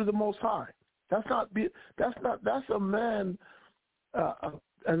spirit of the Most High. That's a man, and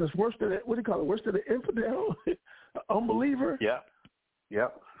it's worse than, what do you call it? Worse than an infidel, unbeliever. Yeah.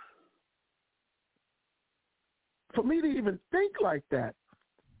 Yep. For me to even think like that,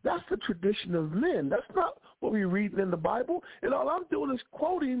 that's the tradition of men. That's not what we read in the Bible. And all I'm doing is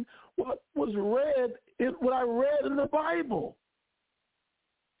quoting what I read in the Bible.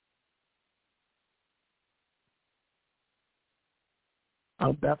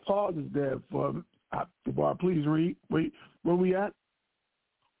 That pause is there for please read. Wait, where we at?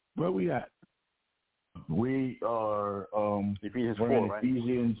 We are Ephesians we're 4, in right?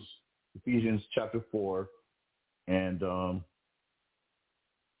 Ephesians chapter 4, and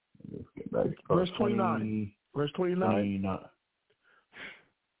let's get back. Verse 29. Verse 29.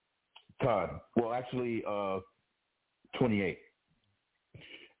 God. Well, actually, 28.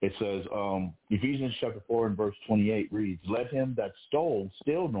 It says, Ephesians chapter 4 and verse 28 reads, "Let him that stole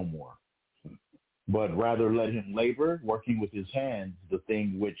steal no more, but rather let him labor, working with his hands the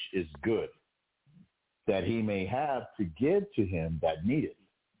thing which is good, that he may have to give to him that needeth."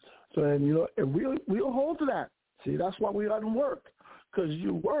 So, and we'll hold to that. See, that's why we doesn't work, because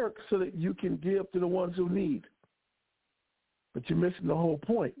you work so that you can give to the ones who need. But you're missing the whole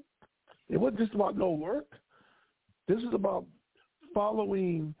point. It wasn't just about no work. This is about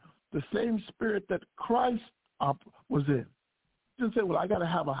following the same spirit that Christ was in. Just say, well, I got to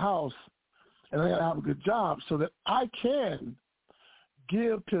have a house and I got to have a good job so that I can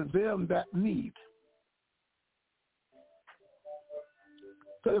give to them that need.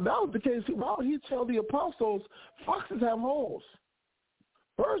 So if that was the case, why would he tell the apostles, foxes have holes?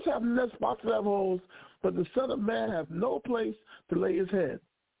 Birds have nests, foxes have holes, but the Son of Man has no place to lay his head.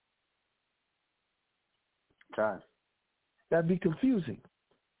 Okay. That'd be confusing.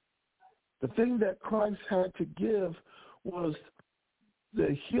 The thing that Christ had to give was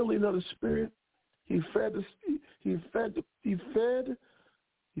the healing of the Spirit. He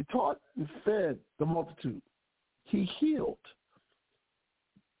taught, and fed the multitude. He healed.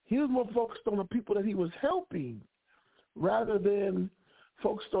 He was more focused on the people that he was helping rather than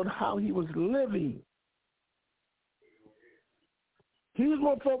focused on how he was living. He was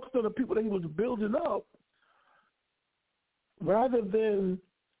more focused on the people that he was building up rather than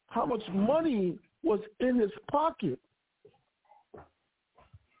how much money was in his pocket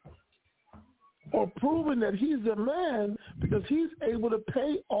or proving that he's a man because he's able to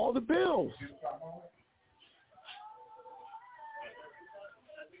pay all the bills.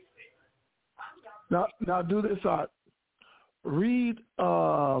 Now do this, read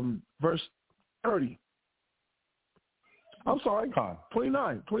verse 30. I'm sorry,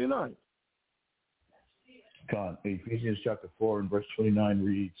 29. God, Ephesians chapter 4 and verse 29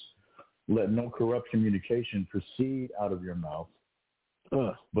 reads, "Let no corrupt communication proceed out of your mouth,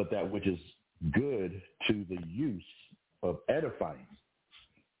 but that which is good to the use of edifying,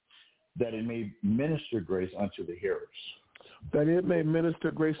 that it may minister grace unto the hearers." That it may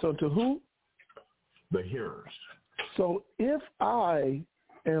minister grace unto who? The hearers. So if I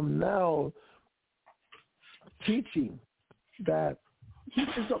am now teaching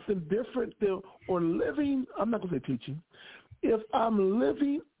something different than, or living, I'm not going to say teaching, if I'm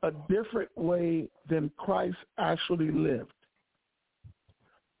living a different way than Christ actually lived,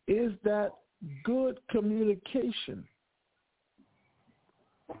 is that good communication?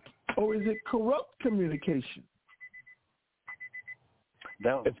 Or is it corrupt communication?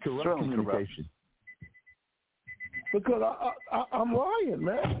 It's corrupt communication. Because I'm lying,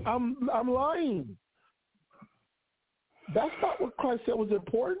 man. I'm lying. That's not what Christ said was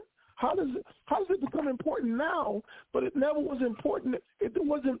important. How does it become important now? But it never was important. It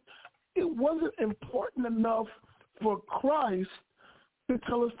wasn't important enough for Christ to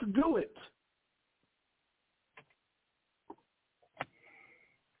tell us to do it.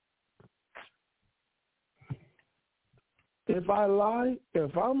 If I'm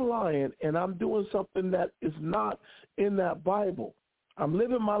lying and I'm doing something that is not in that Bible, I'm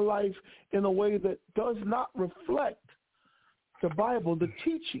living my life in a way that does not reflect the Bible, the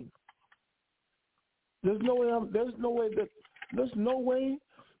teaching. There's no way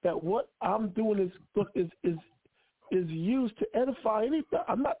that what I'm doing is used to edify anything.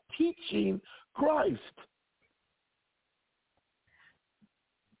 I'm not teaching Christ.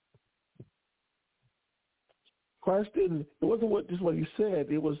 Christ didn't. It wasn't just what he said.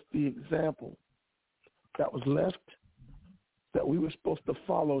 It was the example that was left that we were supposed to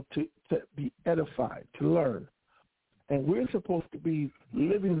follow to be edified, to learn. And we're supposed to be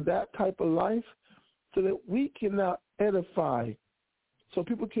living that type of life so that we can now edify, so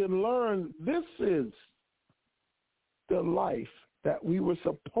people can learn this is the life that we were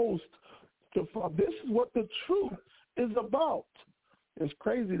supposed to follow. This is what the truth is about. It's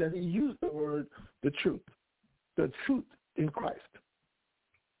crazy that he used the word the truth in Christ.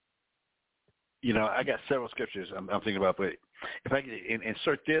 You know, I got several scriptures I'm thinking about, but if I can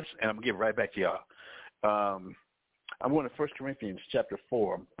insert this, and I'm going to give it right back to y'all. I'm going to 1 Corinthians chapter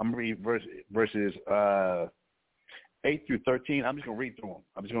 4. I'm going to read verses 8 through 13. I'm just going to read through them.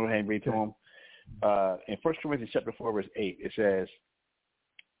 I'm just going to go ahead and read through them. In 1 Corinthians chapter 4, verse 8, it says,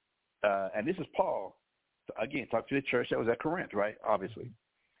 and this is Paul, again, talk to the church that was at Corinth, right? Obviously.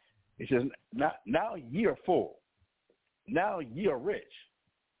 He says, now ye are full. Now ye are rich.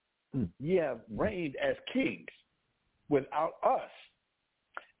 Ye have reigned as kings without us.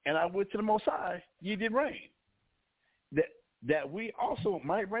 And I would to the Most High, ye did reign, that we also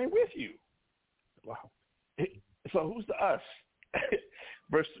might reign with you. Wow. So who's the us?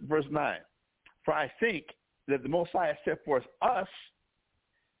 verse 9. For I think that the Most High has set forth us,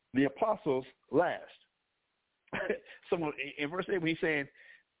 the apostles, last. So in verse 8, when he's saying,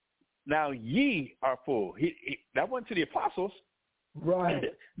 now ye are full. That went to the apostles.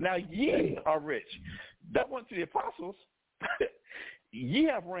 Right. Now ye are rich. That went to the apostles. Ye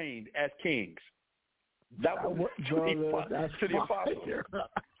have reigned as kings. That went to the apostles.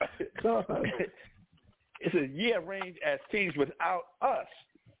 It says, ye have reigned as kings without us.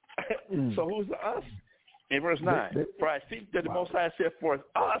 So who's the us? In verse 9. For I think that the Most High set forth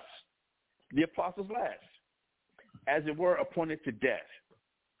us, the apostles last, as it were appointed to death.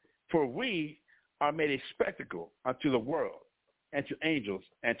 For we are made a spectacle unto the world, and to angels,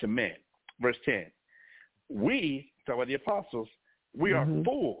 and to men. Verse 10. We, talking about the apostles, we are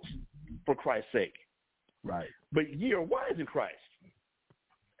fools for Christ's sake. Right. But ye are wise in Christ.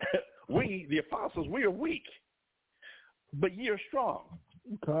 We, the apostles, we are weak, but ye are strong.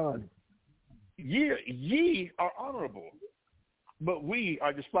 God. Ye are honorable, but we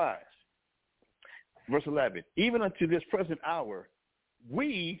are despised. Verse 11. Even unto this present hour,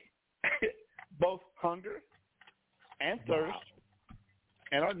 we both hunger and thirst,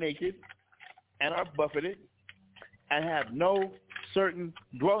 and are naked, and are buffeted, and have no certain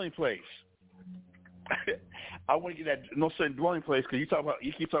dwelling place. I want to get that no certain dwelling place because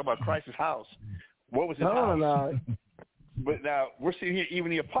you keep talking about Christ's house. What was his house? No. But now we're seeing here even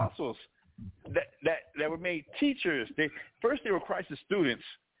the apostles that were made teachers. First they were Christ's students,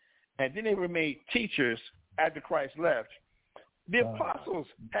 and then they were made teachers after Christ left. The apostles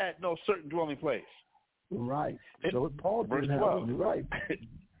had no certain dwelling place. Right. So Paul verse didn't 12. have it. Right.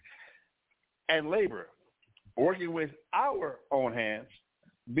 And labor, working with our own hands,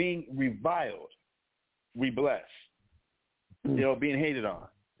 being reviled, we bless. Being hated on.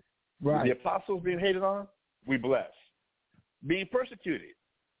 Right. The apostles being hated on, we bless. Being persecuted,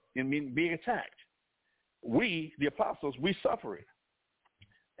 being attacked. We, the apostles, we suffer it.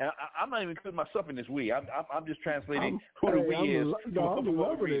 And I'm not even putting myself in this we. I'm just translating who the we is. I'm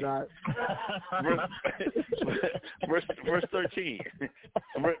loving it. Verse 13.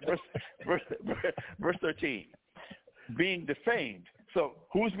 Verse 13. Being defamed. So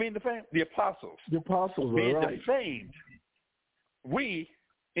who's being defamed? The apostles. The apostles, being right. defamed. We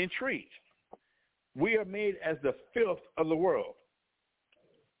entreat. We are made as the filth of the world,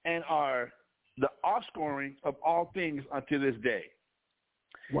 and are the offscoring of all things unto this day.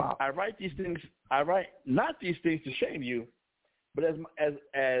 Wow. I write not these things to shame you, but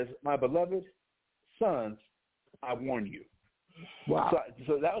as my beloved sons, I warn you. Wow.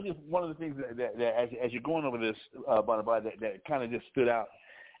 So that was just one of the things that as you're going over this, Banabad, that kind of just stood out.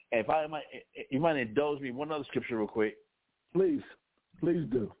 And if you might indulge me one other scripture real quick. Please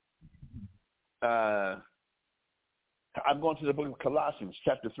do. I'm going to the book of Colossians,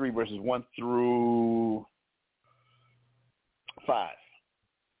 chapter 3, verses 1 through 5.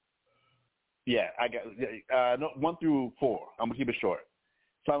 Yeah, I got 1 through 4. I'm going to keep it short.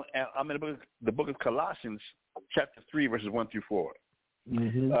 So I'm in the book of Colossians, chapter 3, verses 1 through 4.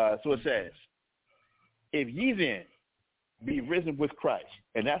 Mm-hmm. So it says, if ye then be risen with Christ,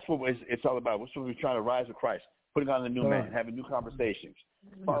 and that's what it's all about. We're supposed to be trying to rise with Christ, putting on the new man, having new conversations,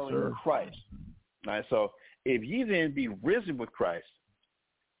 following Christ. All right, so if ye then be risen with Christ,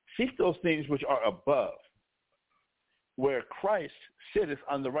 seek those things which are above, where Christ sitteth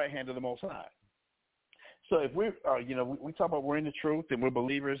on the right hand of the Most High. So if we are, we talk about we're in the truth and we're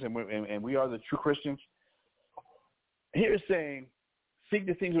believers and we are the true Christians. Here it's saying, seek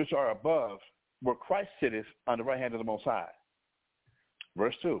the things which are above, where Christ sitteth on the right hand of the Most High.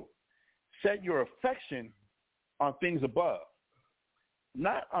 Verse 2, set your affection on things above,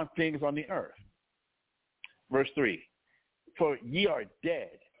 not on things on the earth. Verse 3, for ye are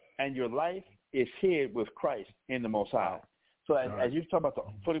dead, and your life is hid with Christ in the Most High. So as you talk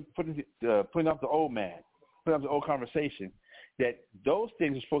about putting up the old man, putting up the old conversation, that those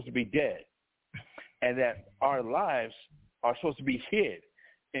things are supposed to be dead, and that our lives are supposed to be hid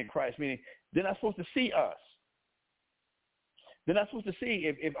in Christ, meaning they're not supposed to see us. They're not supposed to see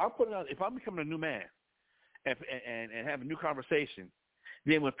if I'm becoming a new man and have a new conversation,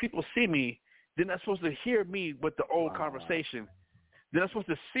 then when people see me, they're not supposed to hear me with the old conversation. They're not supposed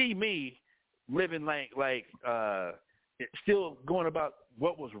to see me living like still going about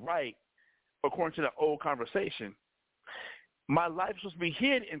what was right according to the old conversation. My life is supposed to be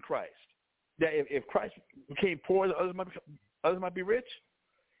hid in Christ. That if Christ became poor, the others might be rich,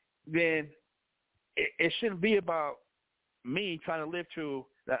 then it shouldn't be about me trying to live to.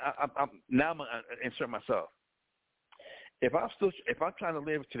 Now I'm gonna insert myself. If I'm trying to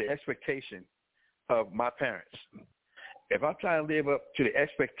live to the expectation of my parents, if I'm trying to live up to the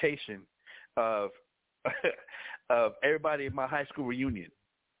expectation of everybody in my high school reunion,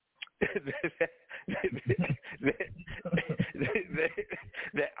 that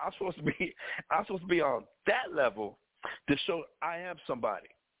I'm supposed to be on that level to show I am somebody,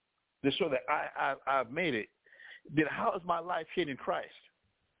 to show that I've made it. Then how is my life hid in Christ?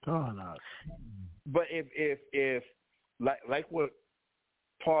 Oh, no. But if like what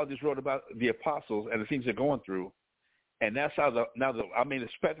Paul just wrote about the apostles and the things they're going through, and that's how I made a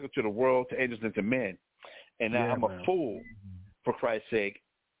spectacle to the world, to angels, and to men, and now I'm a fool for Christ's sake.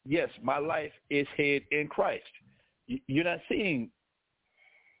 Yes, my life is hid in Christ. You're not seeing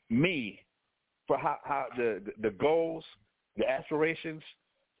me for how the goals, the aspirations,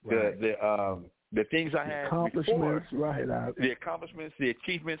 the things I had before, the accomplishments, the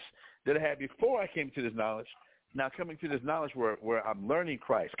achievements that I had before I came to this knowledge. Now coming to this knowledge where I'm learning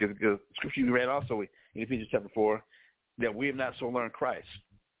Christ, because the scripture you read also in Ephesians chapter 4, that we have not so learned Christ.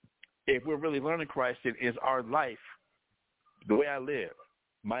 If we're really learning Christ, then is our life, the way I live,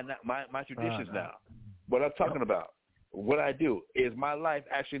 my traditions now, what I'm talking about, what I do, is my life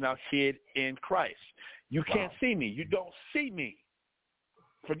actually now hid in Christ. You can't see me. You don't see me.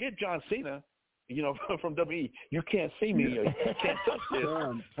 Forget John Cena, from WE. You can't see me. You can't touch this.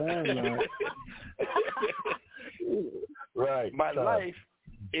 Right. My life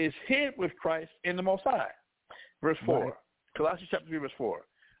is hid with Christ in the Most High. Verse 4. Right. Colossians chapter 3, verse 4.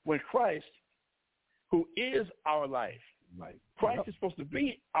 When Christ, who is our life, Christ is supposed to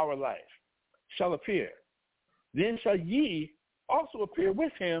be our life, shall appear, then shall ye also appear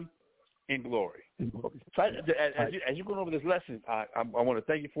with him in glory. So as you're going over this lesson, I want to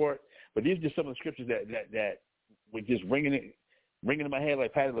thank you for it. But these are just some of the scriptures that were just ringing in my head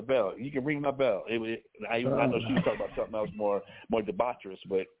like Patti LaBelle. You can ring my bell. I know she was talking about something else more debaucherous,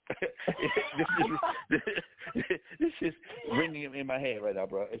 but this is ringing in my head right now,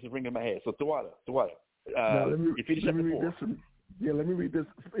 bro. It's just ringing in my head. So Tawada. Ephesians chapter 4. Let me read this.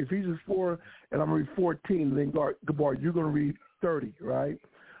 Ephesians 4, and I'm going to read 14. Then, Gabar, you're going to read 30, right?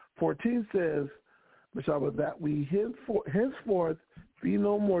 14 says, Mashaba, that we henceforth be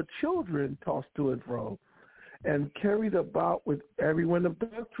no more children tossed to and fro, and carried about with every wind of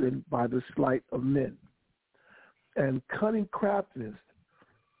doctrine by the sleight of men, and cunning craftiness,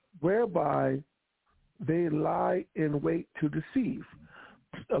 whereby they lie in wait to deceive.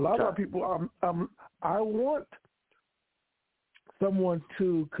 A lot of people, I want someone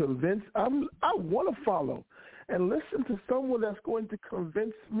to convince. I want to follow and listen to someone that's going to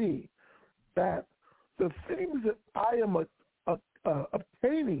convince me that the things that I am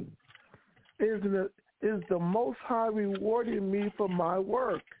obtaining is the Most High rewarding me for my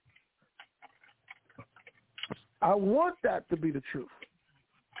work. I want that to be the truth,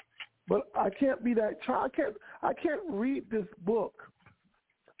 but I can't be that child. I can't read this book.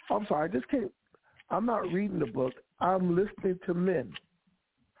 I'm sorry, I just can't. I'm not reading the book. I'm listening to men.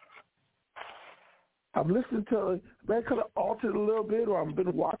 I'm listening to, man, could have altered a little bit, or I've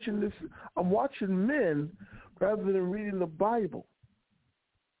been watching this. I'm watching men rather than reading the Bible.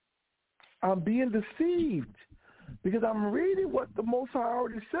 I'm being deceived because I'm reading what the Most High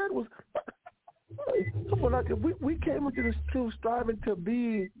already said was, we came into this truth striving to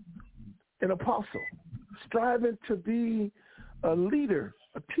be an apostle, striving to be a leader,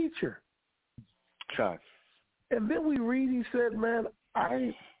 a teacher. God. And then we read, he said, man,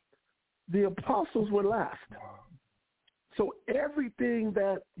 the apostles were last. So everything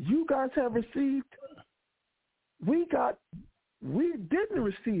that you guys have received, we didn't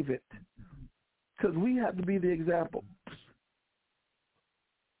receive it because we had to be the example.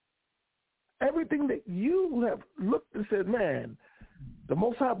 Everything that you have looked and said, man, the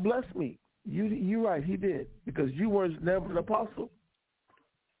Most High blessed me. You're right, he did, because you were never an apostle.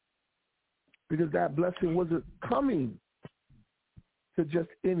 Because that blessing wasn't coming to just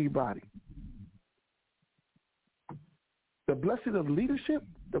anybody. The blessing of leadership,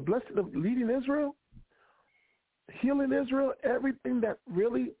 the blessing of leading Israel, healing Israel, everything that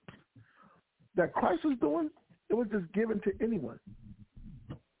Christ was doing, it was just given to anyone.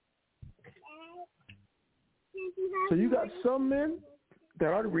 So you got some men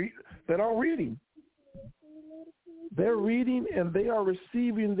that are reading. They're reading and they are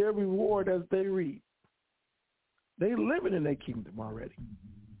receiving their reward as they read. They're living in their kingdom already.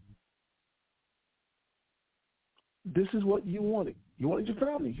 This is what you wanted. You wanted your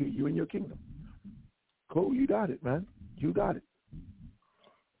family. You in your kingdom. Cool, you got it, man. You got it.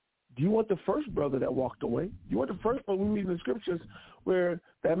 Do you want the first brother that walked away? You want the first one we read in the scriptures where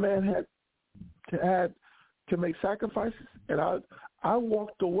that man had to make sacrifices, and I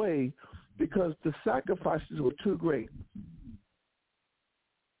walked away because the sacrifices were too great.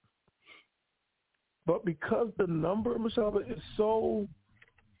 But because the number of Messiah is so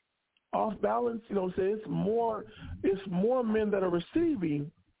off balance, you know what I'm saying? It's more men that are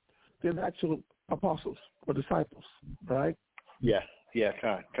receiving than actual apostles or disciples, right? Yeah,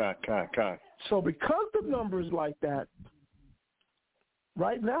 kind. So because the number is like that,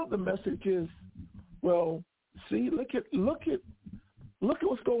 right now the message is, well, see, look at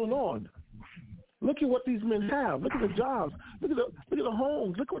what's going on. Look at what these men have. Look at the jobs. Look at the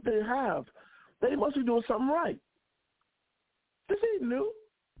homes. Look what they have. They must be doing something right. This ain't new.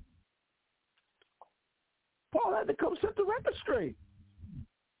 Paul had to come set the record straight.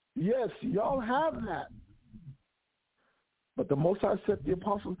 Yes, y'all have that. But the Most High set the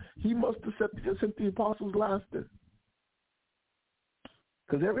apostles. He must have sent the apostles last. Because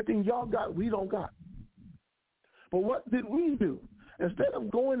everything y'all got, we don't got. But what did we do? Instead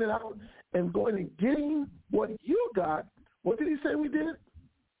of going out and going and getting what you got, what did he say we did?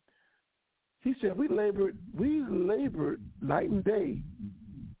 He said we labored night and day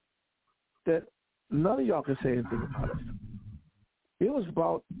that none of y'all can say anything about us. It was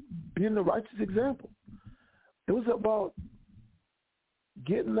about being the righteous example. It was about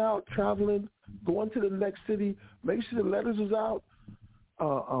getting out, traveling, going to the next city, make sure the letters was out,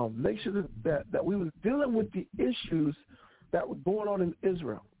 make sure that we was dealing with the issues that were going on in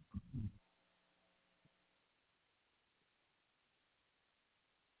Israel.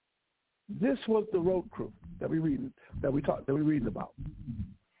 This was the road crew that we're reading about.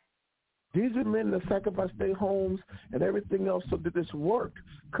 These are men that sacrificed their homes and everything else so that this work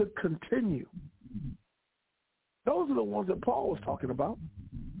could continue. Those are the ones that Paul was talking about.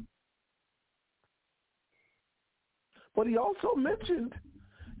 But he also mentioned,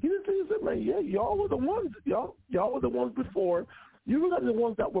 he said, man, yeah, y'all were the ones, y'all were the ones before. You were the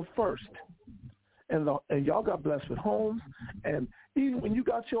ones that were first. And y'all got blessed with homes. And even when you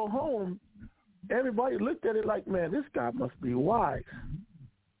got your home, everybody looked at it like, man, this guy must be wise.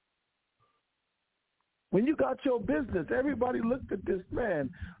 When you got your business, everybody looked at this man.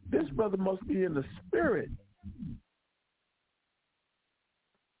 This brother must be in the spirit.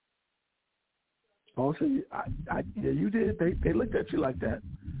 Paul said, yeah, you did. They looked at you like that.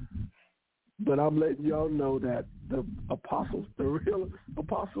 But I'm letting y'all know that the apostles, the real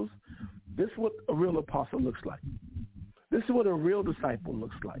apostles, this is what a real apostle looks like. This is what a real disciple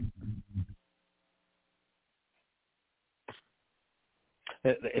looks like.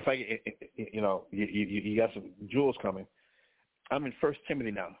 If you got some jewels coming. I'm in 1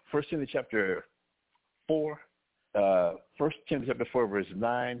 Timothy now. 1 Timothy chapter 4, 1 Timothy chapter 4, verse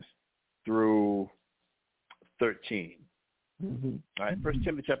 9 through 13. Mm-hmm. All right, 1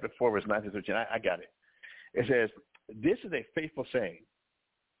 Timothy chapter 4, verse 9 through 13. I got it. It says, "This is a faithful saying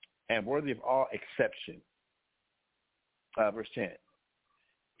and worthy of all exception." Verse 10.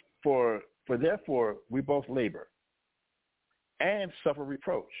 For therefore we both labor and suffer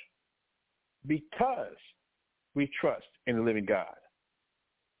reproach because we trust in the living God,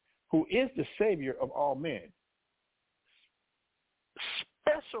 who is the Savior of all men,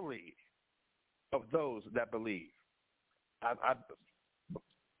 especially of those that believe.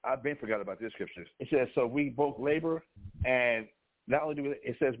 I've been forgot about this scripture. It says, so we both labor, and not only do we,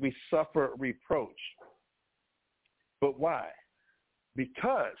 it says we suffer reproach. But why?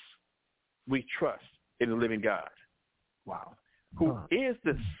 Because we trust in the living God. Wow. Who is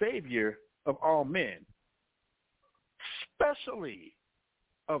the Savior of all men, especially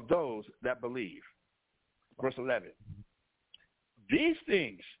of those that believe. Verse 11. These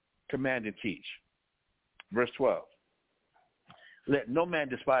things command and teach. Verse 12. Let no man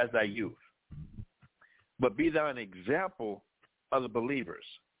despise thy youth, but be thou an example of the believers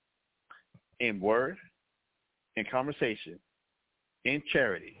in word, in conversation, in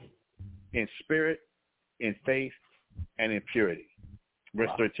charity, in spirit, in faith, and in purity. Verse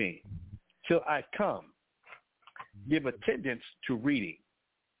 13. Till I come, give attendance to reading,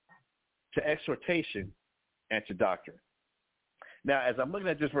 to exhortation, and to doctrine. Now, as I'm looking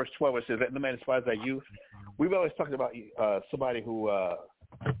at this verse 12, it says, let no man despise thy youth. We've always talked about somebody who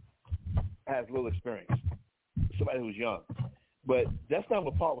has little experience, somebody who's young. But that's not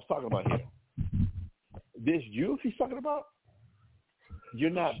what Paul was talking about here. This youth he's talking about, you're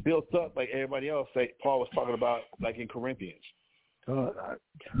not built up like everybody else like Paul was talking about, like in Corinthians.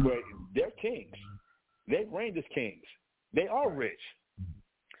 Where they're kings. They've reigned as kings. They are rich.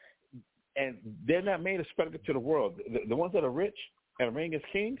 And they're not made a spectacle to the world. The ones that are rich and reign as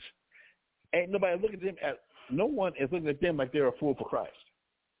kings, ain't nobody looking at them no one is looking at them like they're a fool for Christ.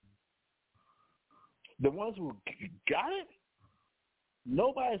 The ones who got it,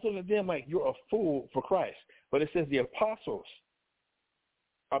 nobody's looking at them like you're a fool for Christ. But it says the apostles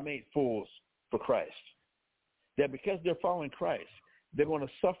are made fools for Christ. That because they're following Christ, they're going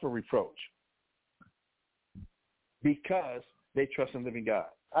to suffer reproach because they trust in the living God.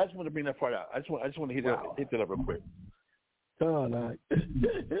 I just want to bring that part out. I just want to hit that up real quick.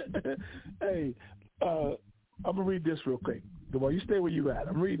 Hey, I'm going to read this real quick. Well, you stay where you at.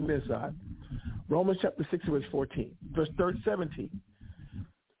 I'm reading this out. Romans chapter 6, verse 14. Verse 17.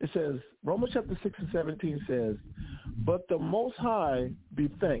 It says, Romans chapter 6 and 17 says, but the Most High be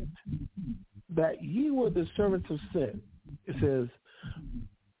thanked that ye were the servants of sin. It says,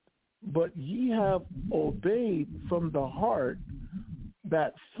 but ye have obeyed from the heart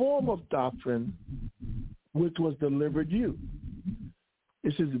that form of doctrine which was delivered you.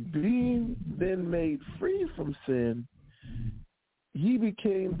 It says, being then made free from sin, ye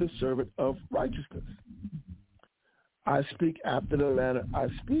became the servant of righteousness. I speak after the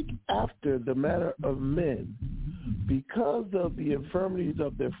manner of men, because of the infirmities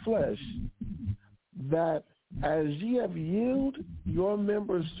of their flesh, that as ye have yielded your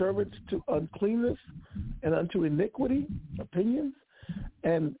members servants to uncleanness and unto iniquity, opinions,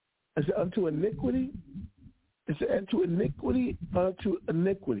 and as unto iniquity, unto iniquity,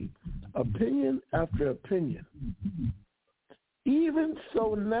 opinion after opinion. Even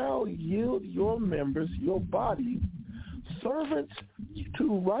so now yield your members, your body, servants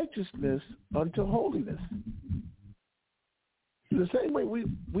to righteousness unto holiness. The same way we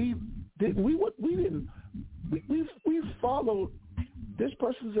followed this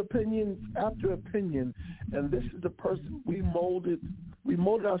person's opinion after opinion, and this is the person we molded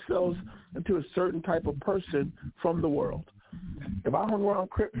ourselves into a certain type of person from the world. If I hung around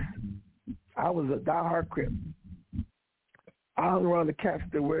Crip, I was a diehard Crip. I hung around the cats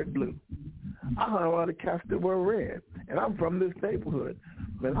that wear blue. I hung around the cats that wear red. And I'm from this neighborhood.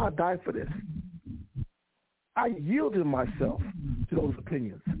 Man, I died for this. I yielded myself to those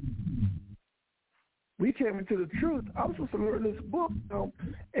opinions. We came into the truth. I was supposed to learn this book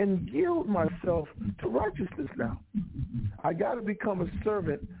and yield myself to righteousness now. I got to become a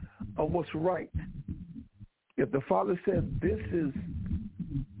servant of what's right. If the Father said, this is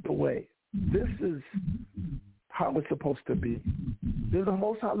the way, this is how it's supposed to be, then the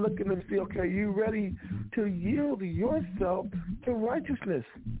Most High looking and see, okay, you ready to yield yourself to righteousness?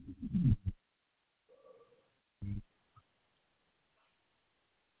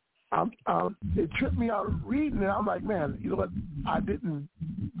 It tripped me out reading it. I'm like, man, you know what? I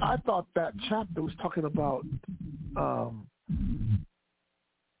thought that chapter was talking about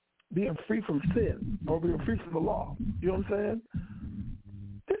being free from sin or being free from the law. You know what I'm saying?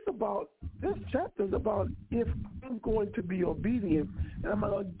 This chapter is about if I'm going to be obedient and I'm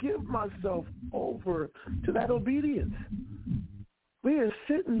going to give myself over to that obedience. We are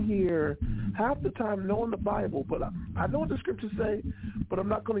sitting here half the time knowing the Bible, but I know what the scriptures say, but I'm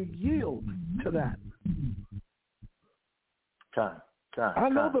not going to yield to that. I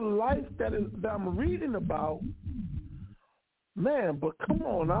know the life that I'm reading about, man, but come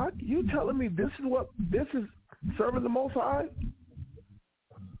on, you telling me this is serving the Most High?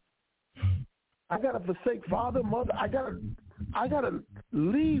 I gotta forsake father, mother. I gotta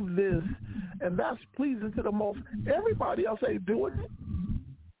leave this, and that's pleasing to the Most. Everybody else ain't doing it.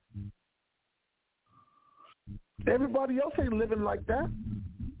 Everybody else ain't living like that.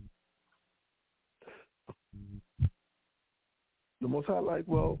 The Most High, like,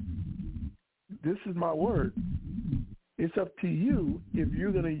 well, this is my word. It's up to you if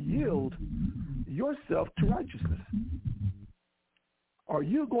you're gonna yield yourself to righteousness. Are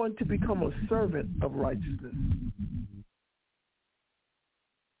you going to become a servant of righteousness?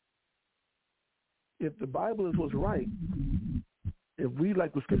 If the Bible is what's right, if we,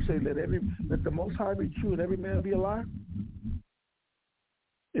 like the scripture say, let the Most High be true and every man be a liar,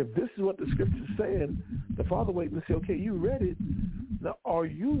 if this is what the scripture is saying, the Father waits and say, okay, you read it. Now, are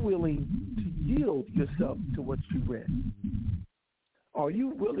you willing to yield yourself to what you read? Are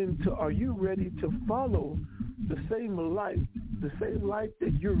you ready to follow the same life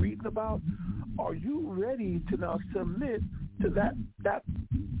that you're reading about? Are you ready to now submit to that?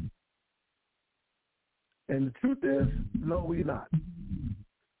 And the truth is, no, we're not.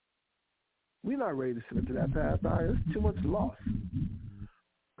 We're not ready to submit to that path. There's too much loss.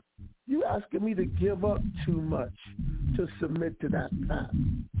 You asking me to give up too much to submit to that path.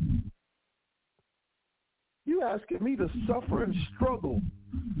 You asking me to suffer and struggle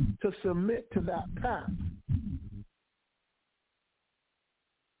to submit to that path.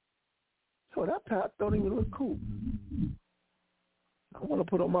 So that path don't even look cool. I want to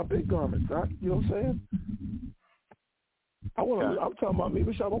put on my big garments. You know what I'm saying? I'm talking about me,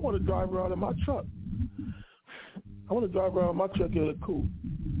 Bishop. I want to drive around in my truck. I want to drive around in my truck and look cool.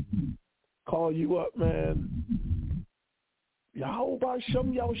 Call you up, man. Yahweh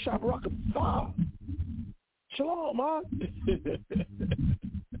Shem Yahweh Shabrakatah. Shalom, man.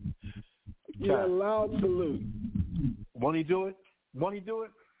 Yeah, loud salute. Won't he do it?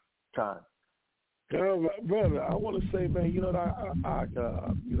 Time. Brother, I want to say, man,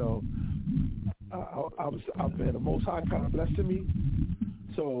 I've been the Most High kind of blessed me.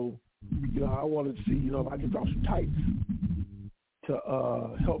 So, I wanted to see, if I could drop some tights to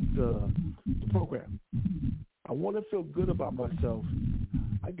help the program. I want to feel good about myself.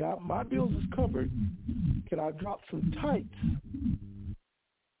 I got my bills is covered. Can I drop some tights?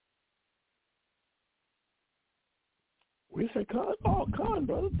 We say, Con,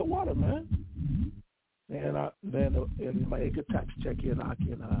 brother, the water, man. And in my income tax check in, I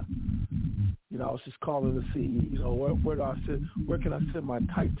can, I was just calling to see, where do I send, where can I send my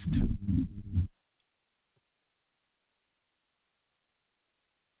tights to?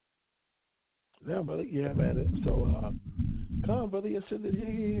 Yeah, brother. Yeah, man. So, come, brother. You send it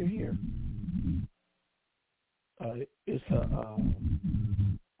here. It's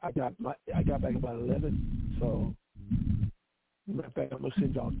I got back about 11. So, matter of fact, I'm gonna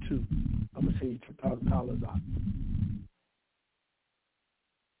send y'all 2. I'm gonna send you $2,000 out.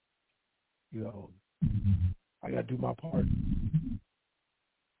 I gotta do my part.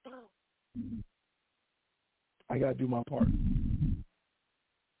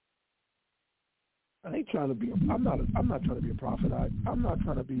 I ain't trying to be. I'm not trying to be a prophet. I'm not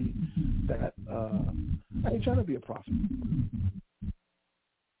trying to be that. I ain't trying to be a prophet.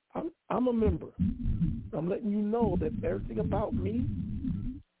 I'm a member. I'm letting you know that everything about me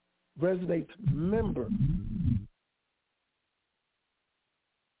resonates. Member.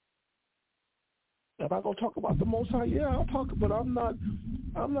 If I'm gonna talk about the Most High, yeah, I'll talk. But I'm not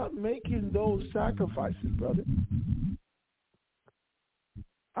making those sacrifices, brother.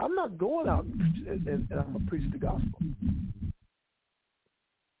 I'm not going out and I'm gonna preach the gospel.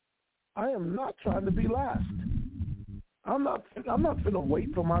 I am not trying to be last. I'm not finna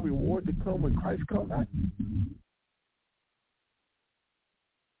wait for my reward to come when Christ comes back.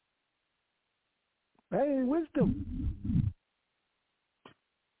 That ain't wisdom.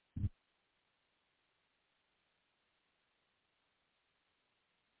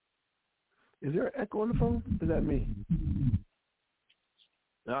 Is there an echo on the phone? Is that me?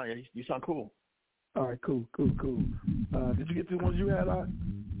 No, yeah, you sound cool. All right, cool. Did you get the ones you had on?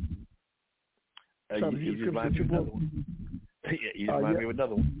 You just remind me of another one. Yeah, you just remind me of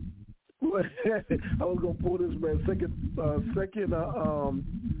another one. I was gonna pull this, man.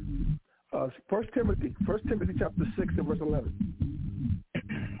 First Timothy chapter 6 and verse 11. I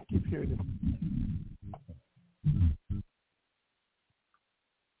keep hearing it.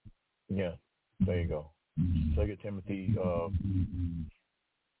 Yeah, there you go. 2 Timothy.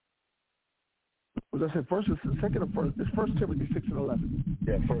 Was I said first or second or first? It's First Timothy 6 and 11.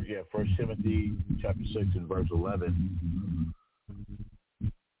 First Timothy chapter 6 and verse 11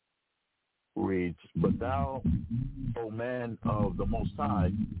 reads, "But thou, O man of the Most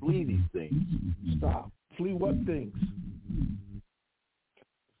High, flee these things." Stop. Flee what things?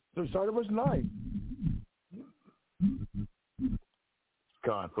 So start at verse 9.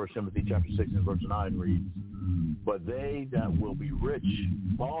 God, 1 Timothy chapter 6 and verse 9 reads, "But they that will be rich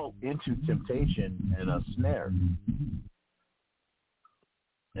fall into temptation and a snare,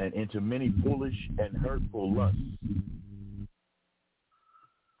 and into many foolish and hurtful lusts,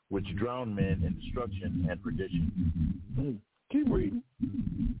 which drown men in destruction and perdition." Keep reading.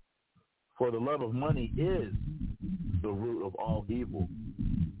 "For the love of money is the root of all evil,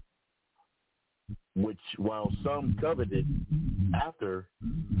 which while some coveted after,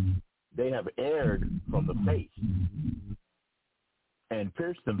 they have erred from the faith and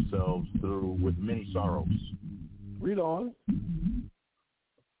pierced themselves through with many sorrows." Read on.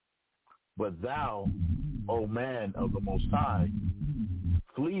 "But thou, O man of the Most High,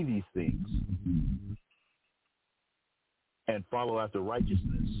 flee these things and follow after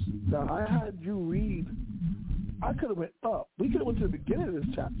righteousness." Now, I had you read. I could have went up. We could have went to the beginning of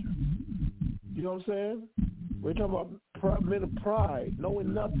this chapter. You know what I'm saying? We're talking about men of pride,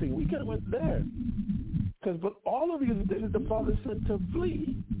 knowing nothing. We could have went there. But all of these things the Father said to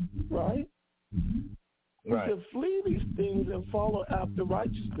flee, right? Right. To flee these things and follow after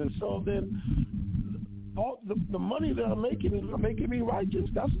righteousness. So then all the money that I'm making is making me righteous.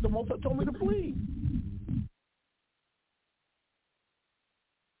 That's what the Most High told me to flee.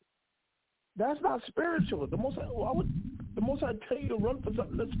 That's not spiritual. The Most High tell you to run for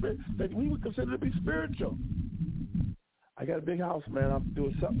something that we would consider to be spiritual. I got a big house, man. I'm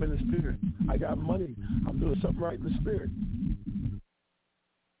doing something in the spirit. I got money. I'm doing something right in the spirit.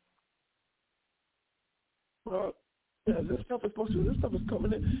 Well, yeah, this stuff is supposed to. This stuff is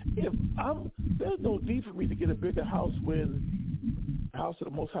coming in. There's no need for me to get a bigger house when the house of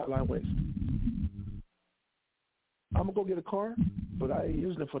the Most High line waste. I'm gonna go get a car, but I ain't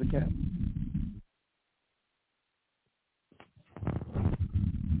using it for the camp.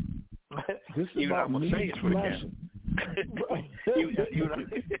 This is about me flashing.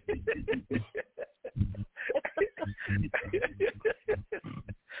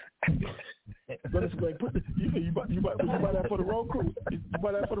 But it's like, you buy that for the road crew? You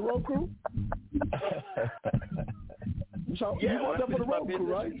buy that for the road crew? So, yeah, you bought that for the road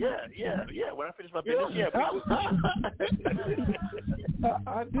crew, right? Yeah. When I finish my business,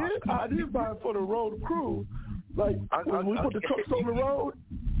 I did buy it for the road crew. Like, when we put the trucks on the road,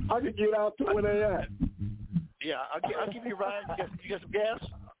 I could get out to where they at. Yeah, I'll give you a ride. You got some gas?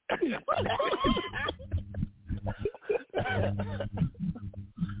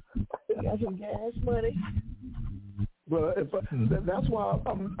 Got some gas money. Well, that's why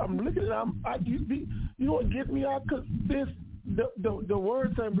I'm looking at it. You know what gets me out? Because the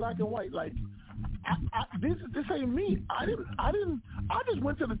words are in black and white. Like this ain't me. I just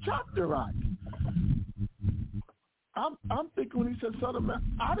went to the chapter right. I'm thinking when he said son of man,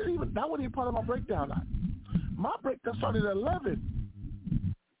 that wasn't even part of my breakdown. My breakdown started at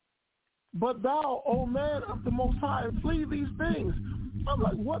 11. But thou, O man of the Most High, flee these things. I'm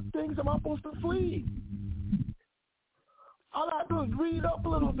like, what things am I supposed to flee? All I do is read up a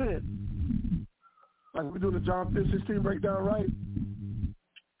little bit. Like we're doing the John 15:16 breakdown, right?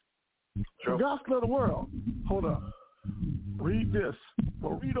 Sure. The gospel of the world. Hold up. Read this.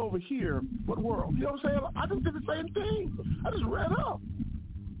 Well, read over here. What world? You know what I'm saying? I just did the same thing. I just read up.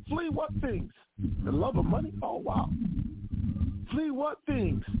 Flee what things? The love of money? Oh, wow. Flee what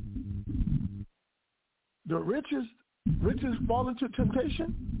things? The riches fall into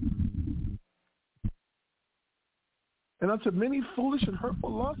temptation? And unto many foolish and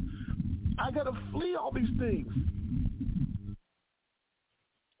hurtful lusts? I got to flee all these things,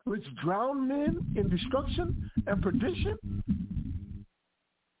 which drown men in destruction and perdition.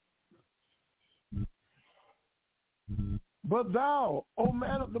 But thou, O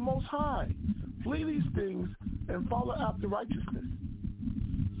man of the Most High, flee these things and follow after righteousness.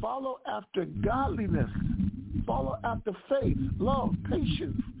 Follow after godliness. Follow after faith, love,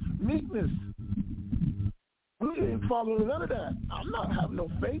 patience, meekness. We ain't following none of that. I'm not having no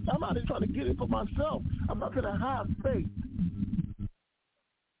faith. I'm not even trying to get it for myself. I'm not going to have faith.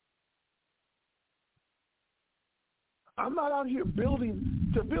 I'm not out here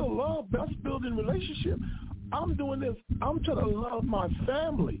building to build love. That's building relationship. I'm doing this. I'm trying to love my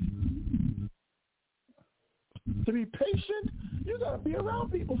family. To be patient, you got to be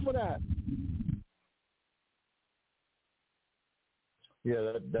around people for that.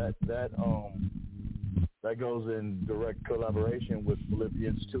 Yeah, that goes in direct collaboration with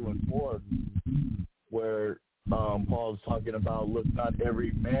Philippians 2 and 4, where Paul's talking about, look not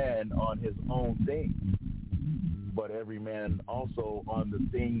every man on his own things, but every man also on the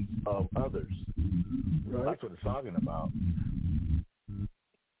things of others. Right. That's what it's talking about.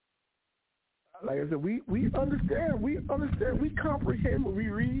 Like I said, we understand, we comprehend what we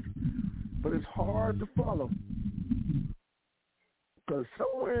read, but it's hard to follow. Because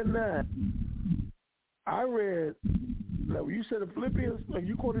somewhere in that, I read, like when you said the Philippians, like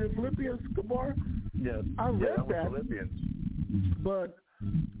you quoted in Philippians, Kabar? Yes. I read that. Philippians. But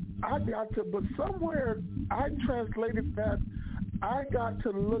but somewhere I translated that I got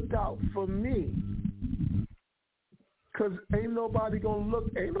to look out for me. Because ain't nobody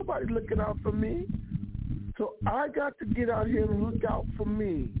looking out for me. So I got to get out here and look out for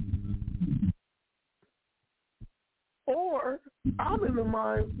me. Or I'm in the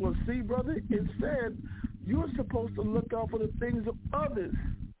mind, well, see, brother, it said you're supposed to look out for the things of others.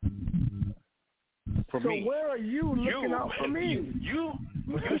 For so me. Where are you looking out for me? You're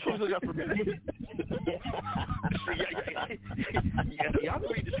supposed to look out for me. Y'all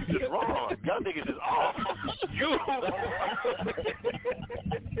read the scriptures wrong. Y'all niggas is off. You.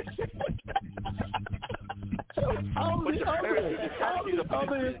 I'm the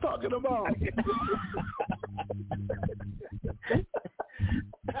other is talking about.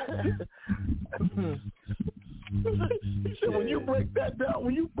 He said, when you break that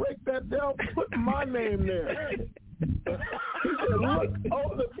down, put my name there. He said, look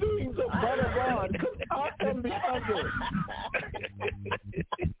all the things of Banabad, because I am the other.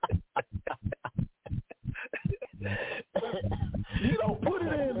 You don't put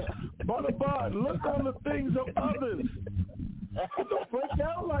it in Banabad, look on the things of others. It don't break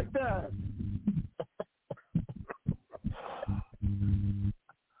down like that.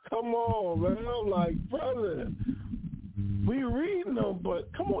 Come on, man. I'm like, brother, we reading them, but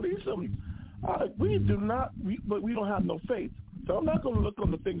come on, these some. We don't have no faith. So I'm not going to look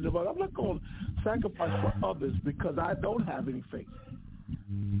on the things of others. I'm not going to sacrifice for others because I don't have any faith.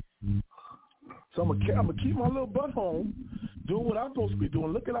 So I'm gonna keep my little butt home, doing what I'm supposed to be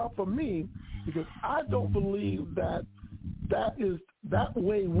doing, looking out for me, because I don't believe that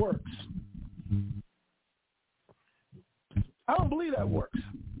way works. I don't believe that works.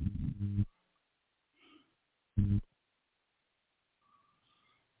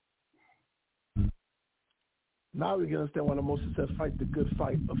 Now we can understand why the Moses said, fight the good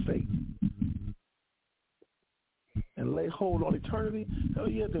fight of faith. And lay hold on eternity. Hell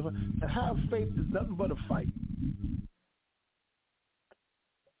yeah, to have faith is nothing but a fight.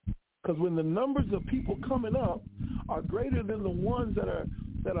 Because when the numbers of people coming up are greater than the ones that are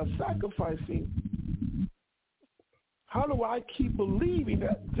sacrificing, how do I keep believing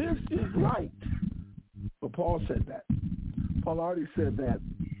that this is right? But Paul said that. Paul already said that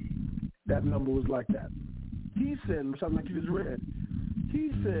number was like that. He said, something like you just read,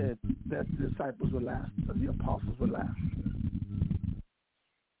 he said that the disciples were last, that the apostles were last.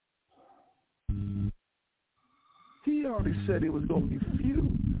 He already said it was going to be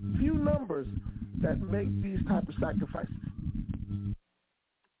few numbers that make these type of sacrifices.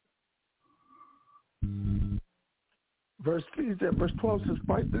 Verse 12 says,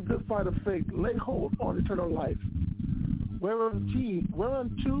 fight the good fight of faith, lay hold on eternal life,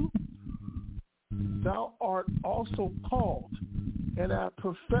 whereunto thou art also called, and have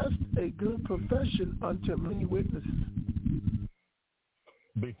professed a good profession unto many witnesses.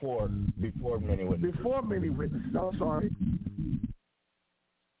 Before many witnesses. Before many witnesses. I'm sorry.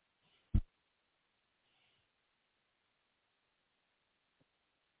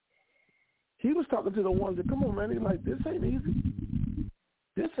 He was talking to the ones that, come on, man, he's like, this ain't easy.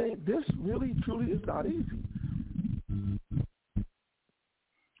 This really, truly is not easy.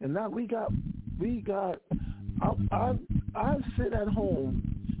 And now I sit at home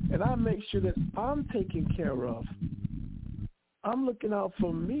and I make sure that I'm taken care of. I'm looking out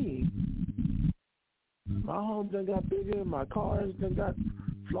for me. My home done got bigger. My cars done got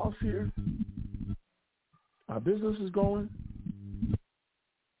flossier. My business is going.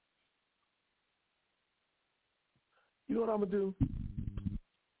 You know what I'm going to do?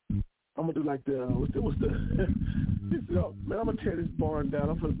 I'm going to do like man, I'm going to tear this barn down.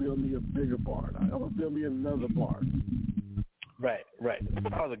 I'm going to build me a bigger barn. I'm going to build me another barn. Right.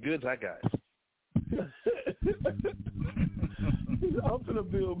 All the goods I got. I'm gonna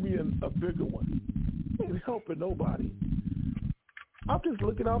build me a bigger one. Ain't helping nobody. I'm just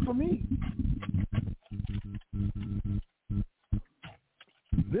looking out for me.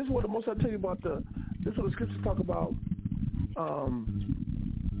 This is what the most I tell you about this is what the scriptures talk about.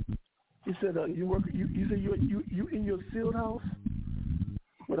 He said you work. You said you in your sealed house,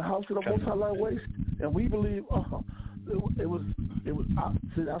 with a house of the most high lie waste, and we believe it was.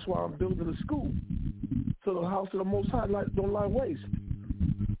 See, that's why I'm building a school, so the house of the most high don't lie waste.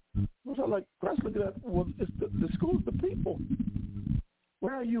 So like Christ looking at, well, it's the school's the people.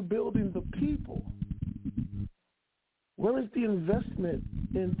 Where are you building the people? Where is the investment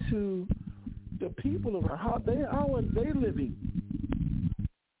into the people around? How are they living?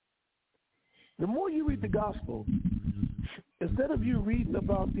 The more you read the gospel, instead of you reading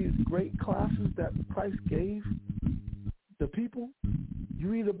about these great classes that Christ gave the people, you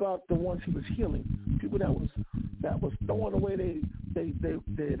read about the ones he was healing, people that was throwing away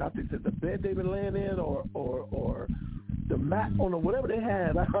I think that the bed they been laying in or the mat on or whatever they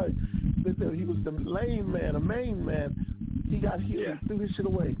had. He was the lame man, a main man. He got healed and threw his shit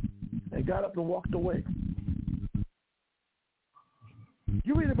away and got up and walked away.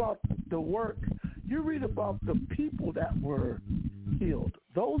 You read about the work. You read about the people that were healed.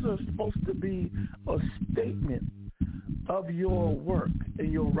 Those are supposed to be a statement of your work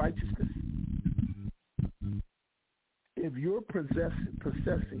and your righteousness. If you're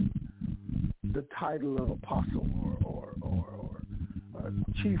possessing the title of apostle or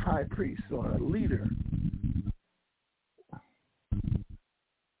chief high priest or a leader,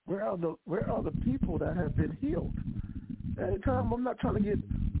 where are the people that have been healed? At the time, I'm not trying to get,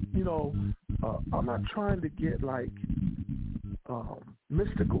 I'm not trying to get like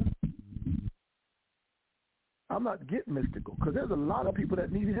mystical. I'm not getting mystical because there's a lot of people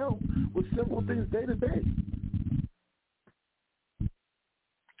that need help with simple things day to day.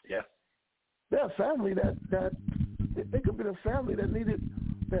 Yeah. They're a family that they could be a family that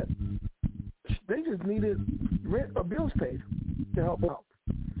they just needed rent or bills paid to help out.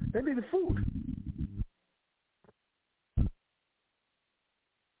 They needed food.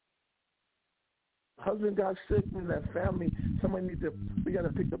 Husband got sick in that family. We got to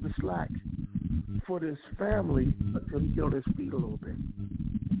pick up the slack for this family until he get on his feet a little bit.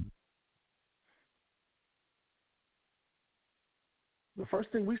 The first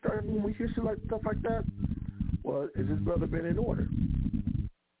thing we started when we hear stuff like that, well, is his brother been in order?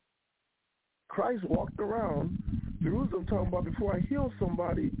 Christ walked around Jerusalem talking about, before I heal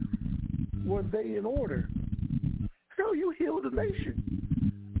somebody, were they in order? Hell, you healed the nation.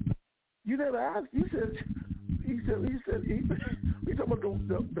 You never asked. He said, we talking about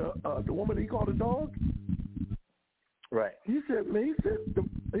the woman that he called a dog? Right. He said,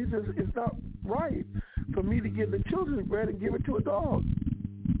 it's not right for me to give the children's bread and give it to a dog.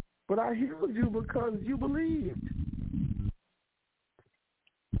 But I healed you because you believed.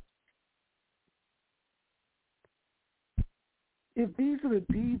 If these are the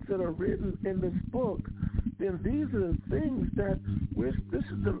deeds that are written in this book, then these are the things that this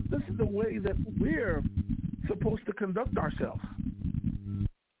is the way that we're supposed to conduct ourselves.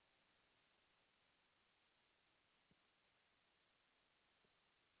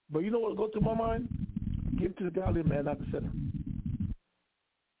 But you know what goes through my mind? Give to the godly man, not the sinner.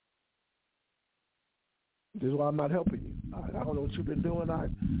 This is why I'm not helping you. I don't know what you've been doing.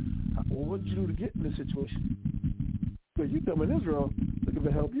 What did you do to get in this situation? Because you come in Israel looking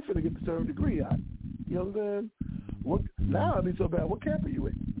for help, you finna get the third degree. You know what I'm saying? Now it'd be so bad. What camp are you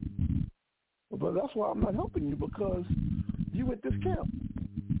in? But that's why I'm not helping you, because you at this camp.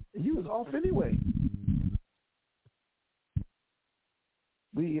 And you was off anyway.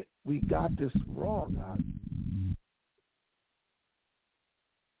 We got this wrong, God.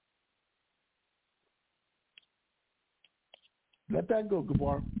 Let that go,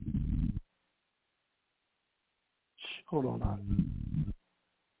 Gabar. Hold on,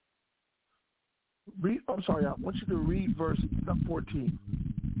 I'm sorry, I want you to read verse 14.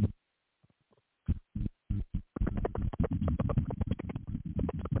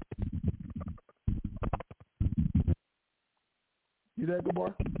 You there,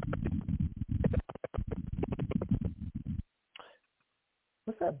 Gabar?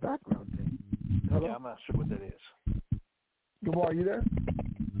 What's that background thing? Hello? Yeah, I'm not sure what that is. Gabar, you there?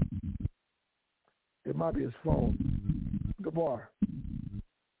 It might be his phone. Gabar.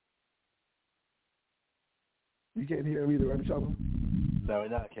 You can't hear him either, right, Michelle? No,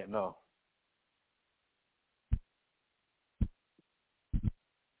 I can't. No.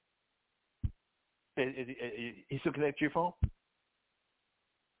 Is he still connected to your phone?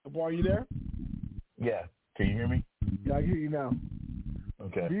 Gabar, you there? Yeah. Can you hear me? Yeah, I hear you now.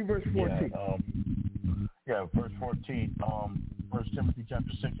 Okay. Read verse 14. Verse 14. 1 Timothy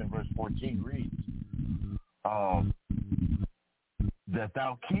chapter 6 and verse 14 reads, that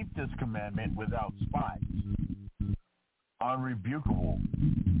thou keep this commandment without spot, unrebukable,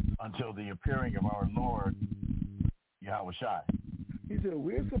 until the appearing of our Lord Yahweh Shai. He said,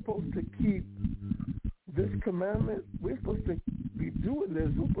 we're supposed to keep this commandment. We're supposed to be doing this.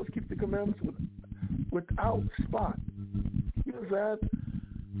 We're supposed to keep the commandments without spot. You know that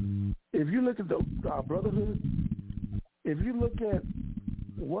if you look at our brotherhood, if you look at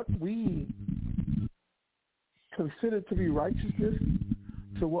what we consider to be righteousness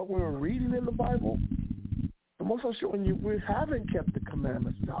to what we're reading in the Bible, the most I'm showing you we haven't kept the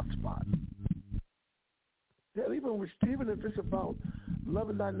commandments without spot. Yeah, even if it's about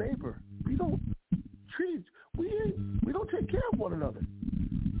loving thy neighbor, we don't take care of one another.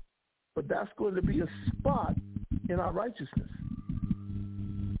 But that's going to be a spot in our righteousness.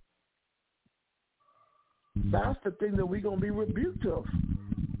 That's the thing that we're going to be rebuked of.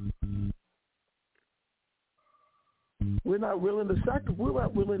 We're not willing to sacrifice. We're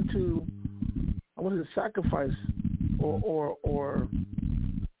not willing to, sacrifice or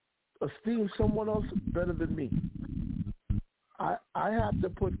esteem someone else better than me. I have to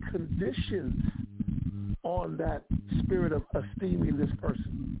put conditions on that spirit of esteeming this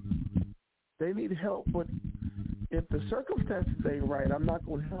person. They need help, but if the circumstances ain't right, I'm not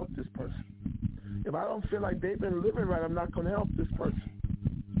going to help this person. If I don't feel like they've been living right, I'm not going to help this person.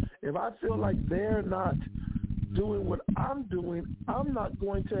 If I feel like they're not doing what I'm doing, I'm not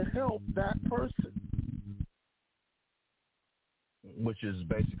going to help that person. Which is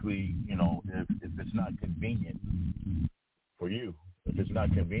basically, if it's not convenient for you. If it's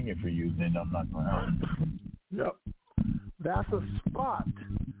not convenient for you, then I'm not going to help. Yep. That's a spot.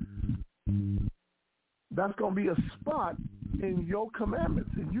 That's going to be a spot in your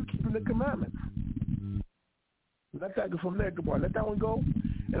commandments, and you keeping the commandments. Let that go from there, Gabar. Let that one go,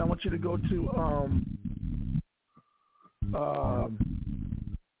 and I want you to go to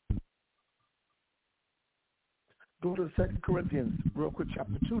go to 2 Corinthians real quick,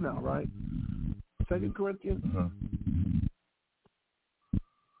 chapter 2 now, right? 2 Corinthians. Uh-huh.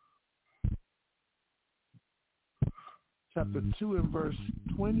 Chapter 2 and verse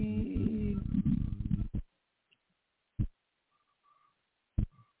 20.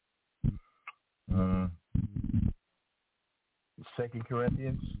 Uh, 2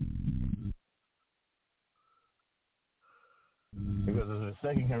 Corinthians. Because in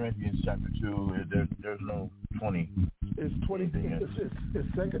 2 Corinthians chapter 2, there's no 20. It's 20.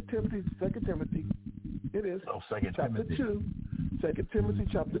 It's 2 Timothy. 2 Timothy. It is. Oh, 2 chapter Timothy. 2. 2 Timothy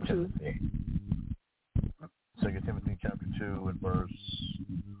chapter 2. 2 Timothy chapter 2 and verse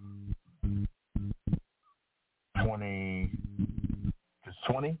 20. It's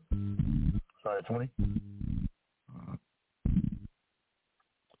 20? Sorry, 20?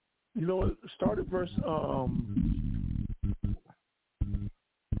 You know what? Start at verse,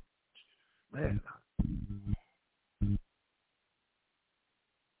 man.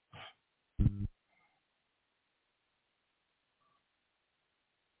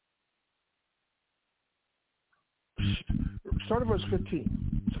 Start at verse 15.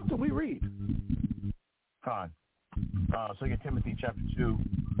 Something we read. Con. 2 Timothy chapter 2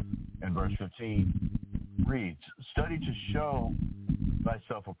 and verse 15 reads, study to show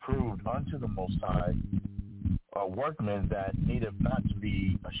thyself approved unto the Most High, a workman that needeth not to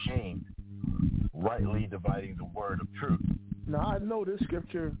be ashamed, rightly dividing the word of truth. Now, I know this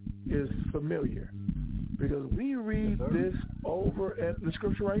scripture is familiar because we read this over at the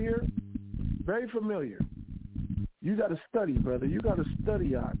scripture right here. Very familiar. You got to study, brother. You got to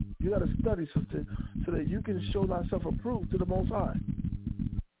study on. You got to study, sister, so that you can show thyself approved to the Most High.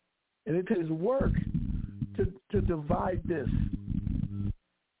 And it takes work to divide this.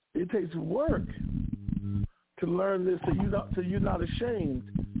 It takes work to learn this so you're not ashamed,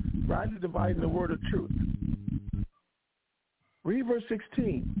 rightly dividing the word of truth. Read verse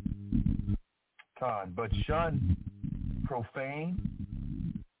 16. Con, but shun profane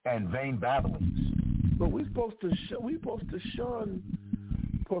and vain babblings. But we're supposed to shun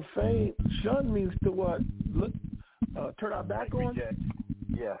profane. Shun means to what? Look, turn our back on. Reject.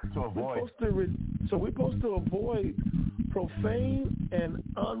 Yeah, to avoid. We're supposed to avoid profane and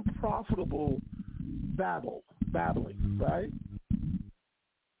unprofitable babbling, right?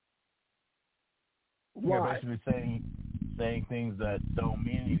 Why? You're basically saying things that don't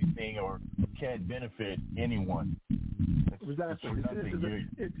mean anything or can't benefit anyone. It's Exactly.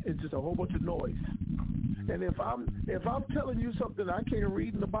 It's just a whole bunch of noise. And if I'm telling you something I can't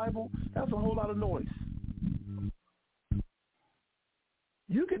read in the Bible, that's a whole lot of noise.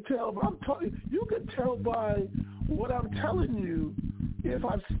 You can tell. You can tell by what I'm telling you if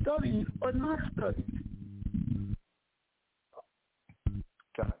I've studied or not studied.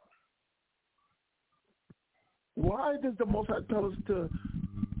 God. Why does the Most High tell us to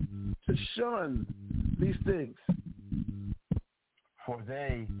shun these things? For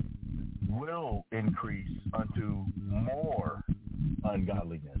they will increase unto more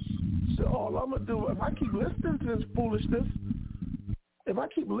ungodliness. So all I'm going to do, if I keep listening to this foolishness, if I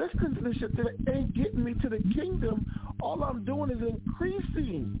keep listening to this shit that ain't getting me to the kingdom, all I'm doing is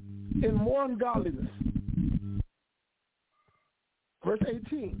increasing in more ungodliness. Verse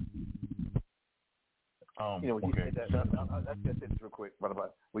 18. When you say that, let's get this real quick.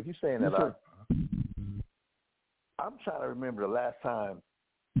 When you saying that, I'm trying to remember the last time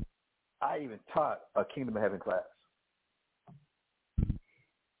I even taught a Kingdom of Heaven class.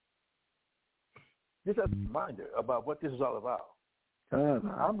 Just a reminder about what this is all about.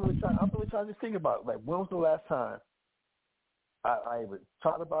 I'm really trying to think about, like, when was the last time I even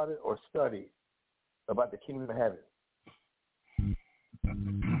taught about it or studied about the Kingdom of Heaven?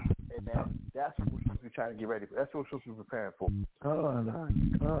 And that's what we're supposed to be trying to get ready for. That's what we're supposed to be preparing for.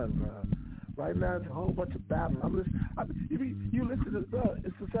 Bro. Right now, it's a whole bunch of babbling. You listen to,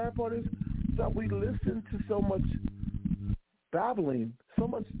 it's the sad part is that we listen to so much babbling, so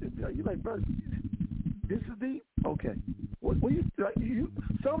much. You're like, bro, this is deep. Okay, what you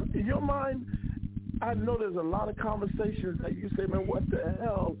in your mind? I know there's a lot of conversations that you say, man, what the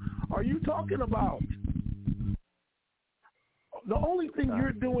hell are you talking about? The only thing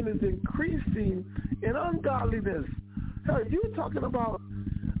you're doing is increasing in ungodliness. Hell, you're talking about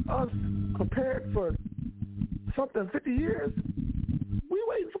us prepared for something 50 years. We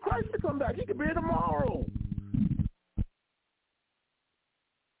waiting for Christ to come back. He could be here tomorrow.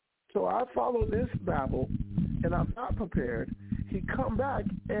 So I follow this Bible, and I'm not prepared. He come back,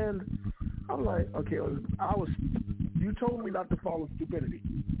 and I'm like, okay, you told me not to follow stupidity.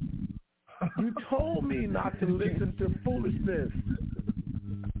 You told me not to listen to foolishness.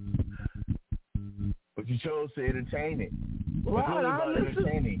 But you chose to entertain it. Right, it's really about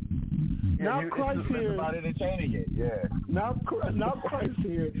entertaining. Now Christ here. It's about entertaining it, yeah. Now Christ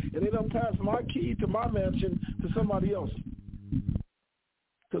here, and they done passed my key to my mansion to somebody else.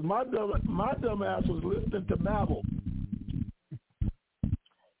 Because my dumb ass was listening to Babel.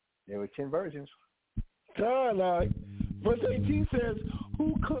 There were 10 versions. God, verse 18 says,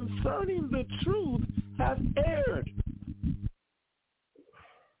 who concerning the truth has erred,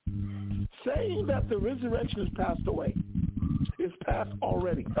 saying that the resurrection is passed away. It's passed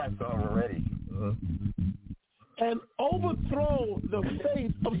already. And overthrow the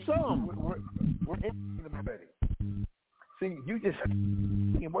faith of some. We're in the kingdom already. See, you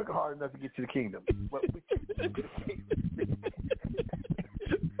ain't working hard enough to get to the kingdom.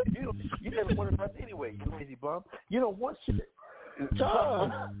 You never wanted us anyway, you lazy bum. You don't want shit.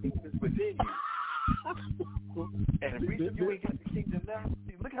 It's within you. And the reason you ain't got the kingdom now,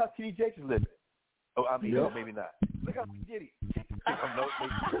 see, look how T.D. Jakes is living. Oh, I mean, no, maybe not. Look how Diddy.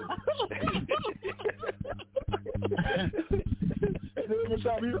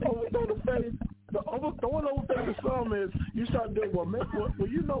 Throwing over faith to some is you start doing, well,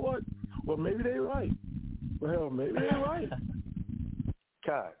 you know what? Well, maybe they're right. Well, maybe they're right.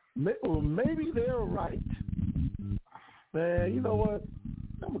 God. Well, maybe they're right. Man, you know what?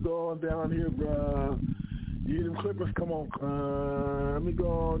 I'm going to go on down here, bro. You them Clippers, come on. Let me go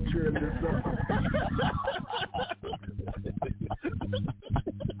on trim this up.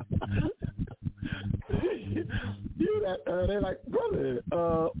 They're like, brother,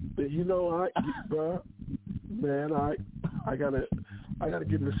 you know, bro, man, I gotta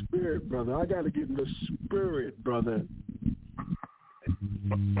get in the spirit, brother. I gotta get in the spirit, brother.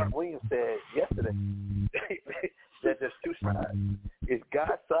 William said yesterday that there's two sides. It's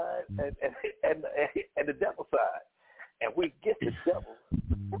God's side and the devil's side, and we get the devil.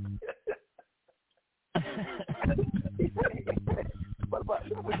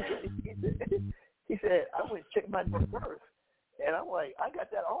 He said, I went and checked my net worth, and I'm like, I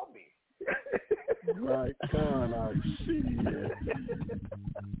got that on me. Right, God, I see it.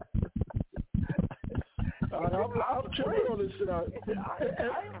 I'm trying on this shit out.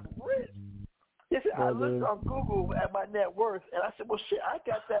 I am rich. Yes, I looked on Google at my net worth, and I said, well, shit, I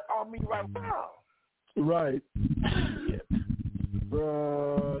got that on me right now. Right.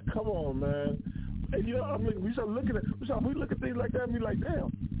 Bruh, come on, man. And you know, I mean, we look at things like that and be like,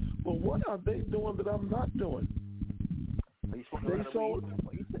 damn, well, what are they doing that I'm not doing? They sold.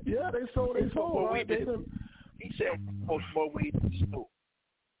 Yeah, they sold. They sold. Right? He said most more weed than Snoop.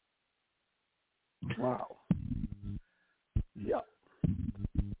 Wow. Yep.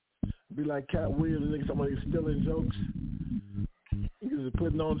 Be like Cat Williams, nigga, somebody stealing jokes. Niggas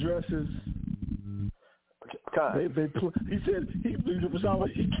putting on dresses. He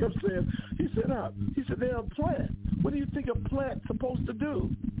kept saying, he said they're a plant. What do you think a plant's supposed to do?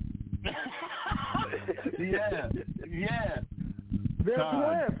 Yeah. They're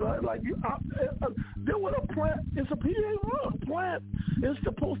plants, right? Like then what a plant is a plant is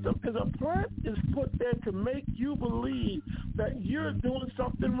supposed to a plant is put there to make you believe that you're doing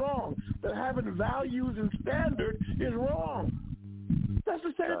something wrong, that having values and standards is wrong. That's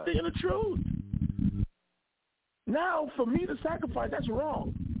the same thing in the truth. Now, for me to sacrifice, that's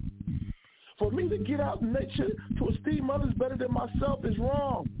wrong. For me to get out in nature to esteem others better than myself is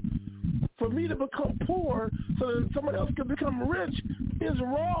wrong. For me to become poor so that somebody else can become rich is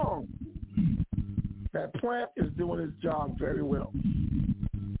wrong. That plant is doing its job very well.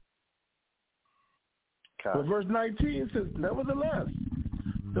 But verse 19 says, nevertheless,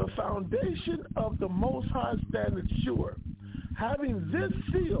 the foundation of the Most High standeth sure, having this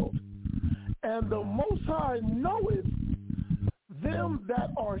sealed, and the Most High knoweth them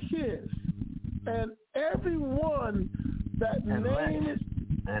that are his, and everyone that names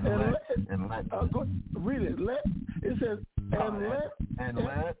read it. It says,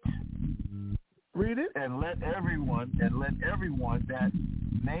 read it. And let everyone that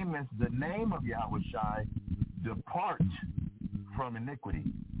nameth the name of Yahushai depart from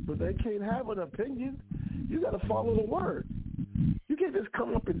iniquity. But they can't have an opinion. You got to follow the word. You can't just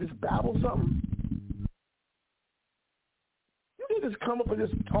come up and just babble something. You can't just come up and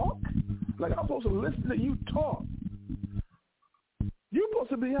just talk. Like I'm supposed to listen to you talk. You're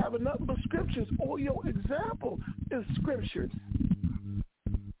supposed to be having nothing but scriptures. All your example is scriptures.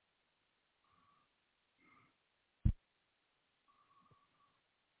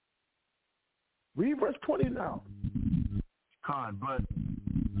 Read verse 20 now. Khan,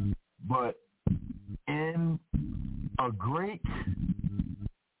 but in a great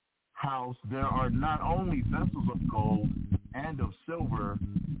house there are not only vessels of gold and of silver,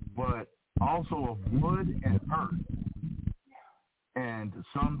 but also of wood and earth, and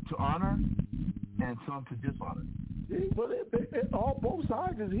some to honor and some to dishonor. See, but all both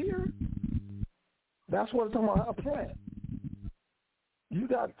sides is here. That's what I'm talking about, a plant. You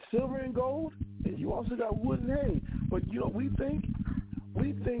got silver and gold, and you also got wood and hay. But you know, we think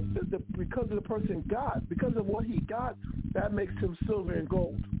that because of the person got, because of what he got, that makes him silver and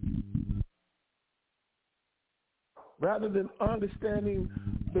gold. Rather than understanding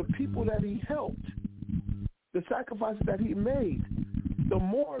the people that he helped, the sacrifices that he made, the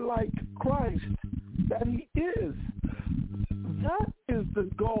more like Christ that he is, that is the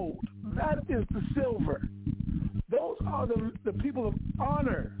gold. That is the silver. Those are the people of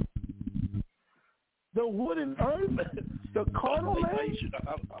honor. The wood and earth, the carnal man.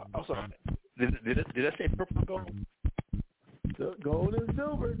 I'm sorry. Did I say purple and gold? The gold and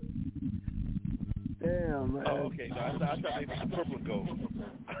silver. Damn, man. Oh, okay. No, I thought maybe purple and gold.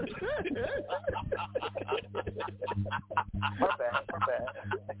 My bad.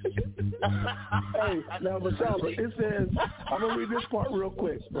 Hey, now, Mashallah, it says, I'm going to read this part real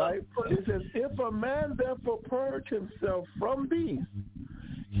quick, right? It says, if a man therefore purge himself from these,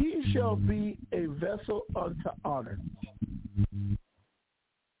 he shall be a vessel unto honor.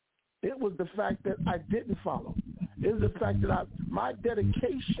 It was the fact that I didn't follow. It was the fact that my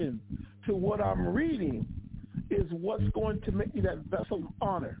dedication to what I'm reading is what's going to make me that vessel of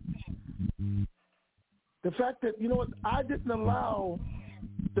honor. The fact that, you know what, I didn't allow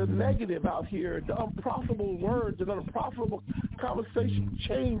the negative out here, the unprofitable words and unprofitable conversation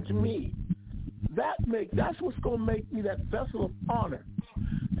change me. That's what's going to make me that vessel of honor,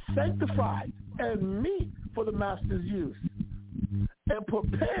 sanctified and meet for the master's use, and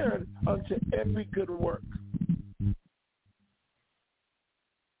prepared unto every good work.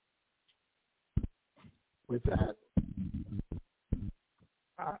 With that,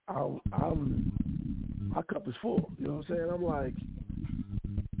 my cup is full. You know what I'm saying? I'm like,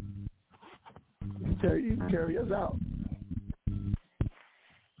 you can carry us out.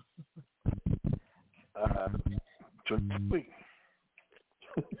 Next week.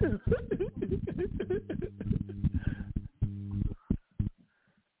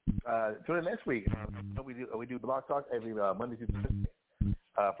 Tune in next week. We do Blog Talk every Monday through Thursday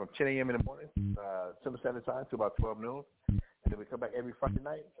from 10 a.m. in the morning, Central Standard Time to about 12 noon. And then we come back every Friday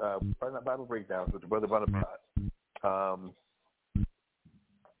night Bible breakdowns with the brother Banabad.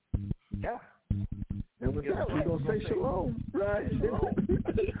 Yeah. And with that, we're going to say shalom, right?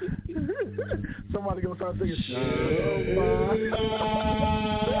 Somebody going to start singing shalom.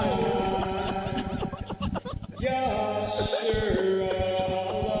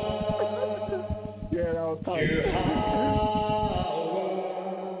 Yeah, that was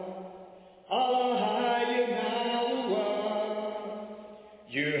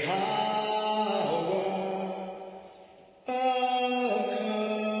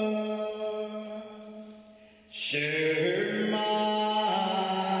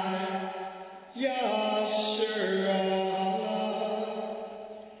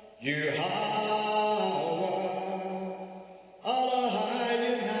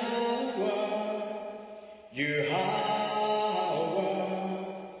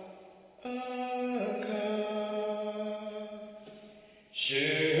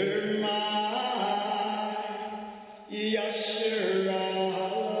Sure.